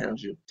Coach Van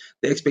Hallinger.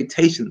 The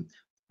expectation,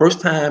 first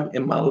time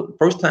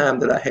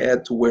that I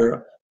had to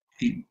where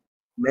a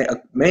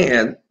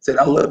man said,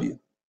 I love you.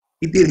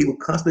 He did. He would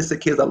constantly say,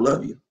 kids, I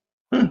love you.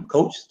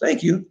 Coach,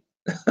 thank you.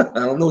 I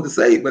don't know what to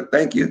say, but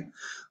thank you.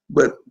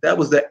 But that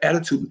was the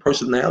attitude and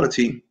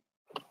personality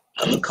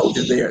of the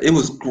coaches there. It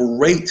was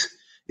great.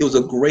 It was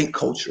a great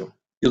culture.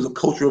 It was a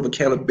culture of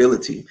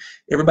accountability.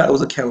 Everybody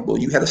was accountable.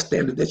 You had a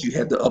standard that you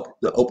had to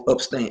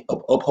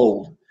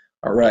uphold.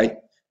 All right.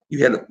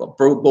 You had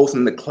both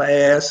in the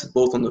class,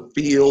 both on the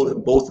field,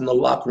 and both in the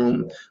locker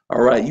room.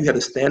 All right. You had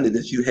a standard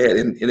that you had,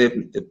 and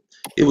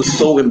it was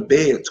so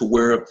embedded to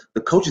where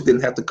the coaches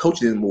didn't have to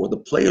coach it anymore. The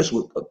players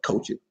would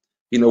coach it.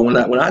 You know, when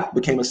I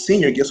became a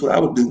senior, guess what I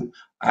would do?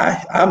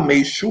 I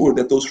made sure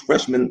that those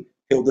freshmen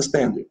held the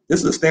standard.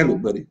 This is the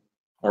standard, buddy.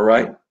 All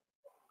right.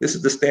 This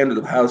is the standard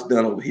of how it's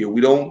done over here.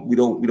 We don't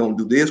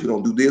do this. We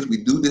don't do this.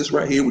 We do this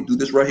right here. We do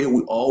this right here.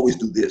 We always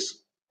do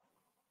this.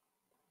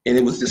 And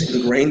it was just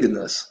ingrained in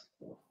us.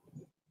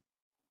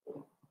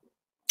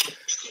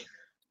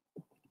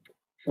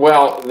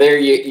 Well, there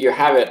you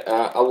have it.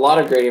 A lot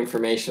of great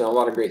information, a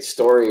lot of great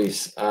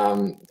stories.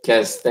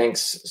 Kez,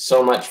 thanks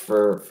so much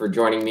for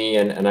joining me,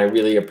 and I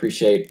really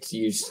appreciate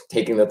you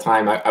taking the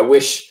time. I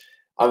wish,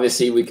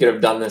 obviously, we could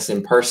have done this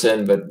in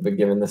person, but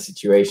given the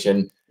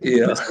situation,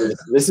 yeah,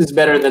 this is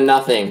better than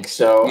nothing.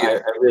 So yeah.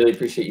 I really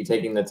appreciate you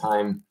taking the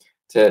time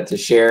to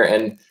share.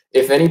 And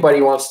if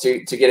anybody wants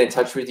to get in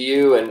touch with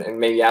you and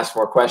maybe ask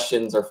more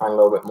questions or find a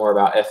little bit more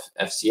about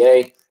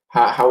FCA,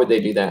 how would they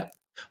do that?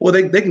 Well,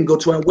 they can go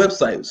to our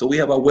website. So we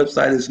have our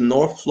website is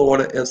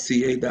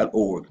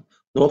northfloridafca.org.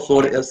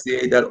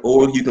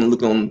 northfloridafca.org. You can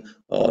look on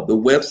the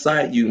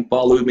website. You can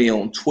follow me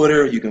on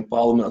Twitter. You can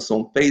follow us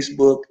on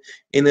Facebook.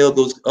 Any of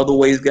those other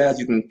ways, guys,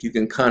 you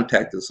can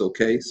contact us,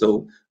 okay?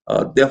 So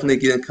definitely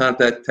get in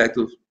contact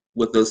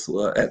with us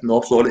at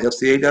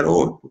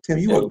northfloridafca.org. Tim,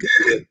 you were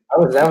good.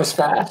 That was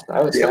fast.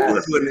 That was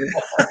fast. Wasn't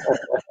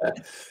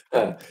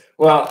it?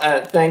 Well,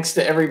 thanks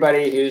to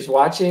everybody who's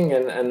watching,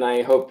 and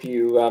I hope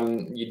you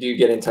do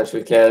get in touch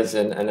with Kez,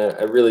 and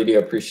I really do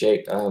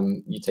appreciate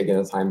you taking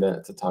the time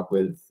to talk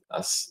with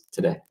us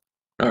today.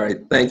 All right.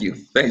 Thank you.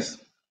 Thanks.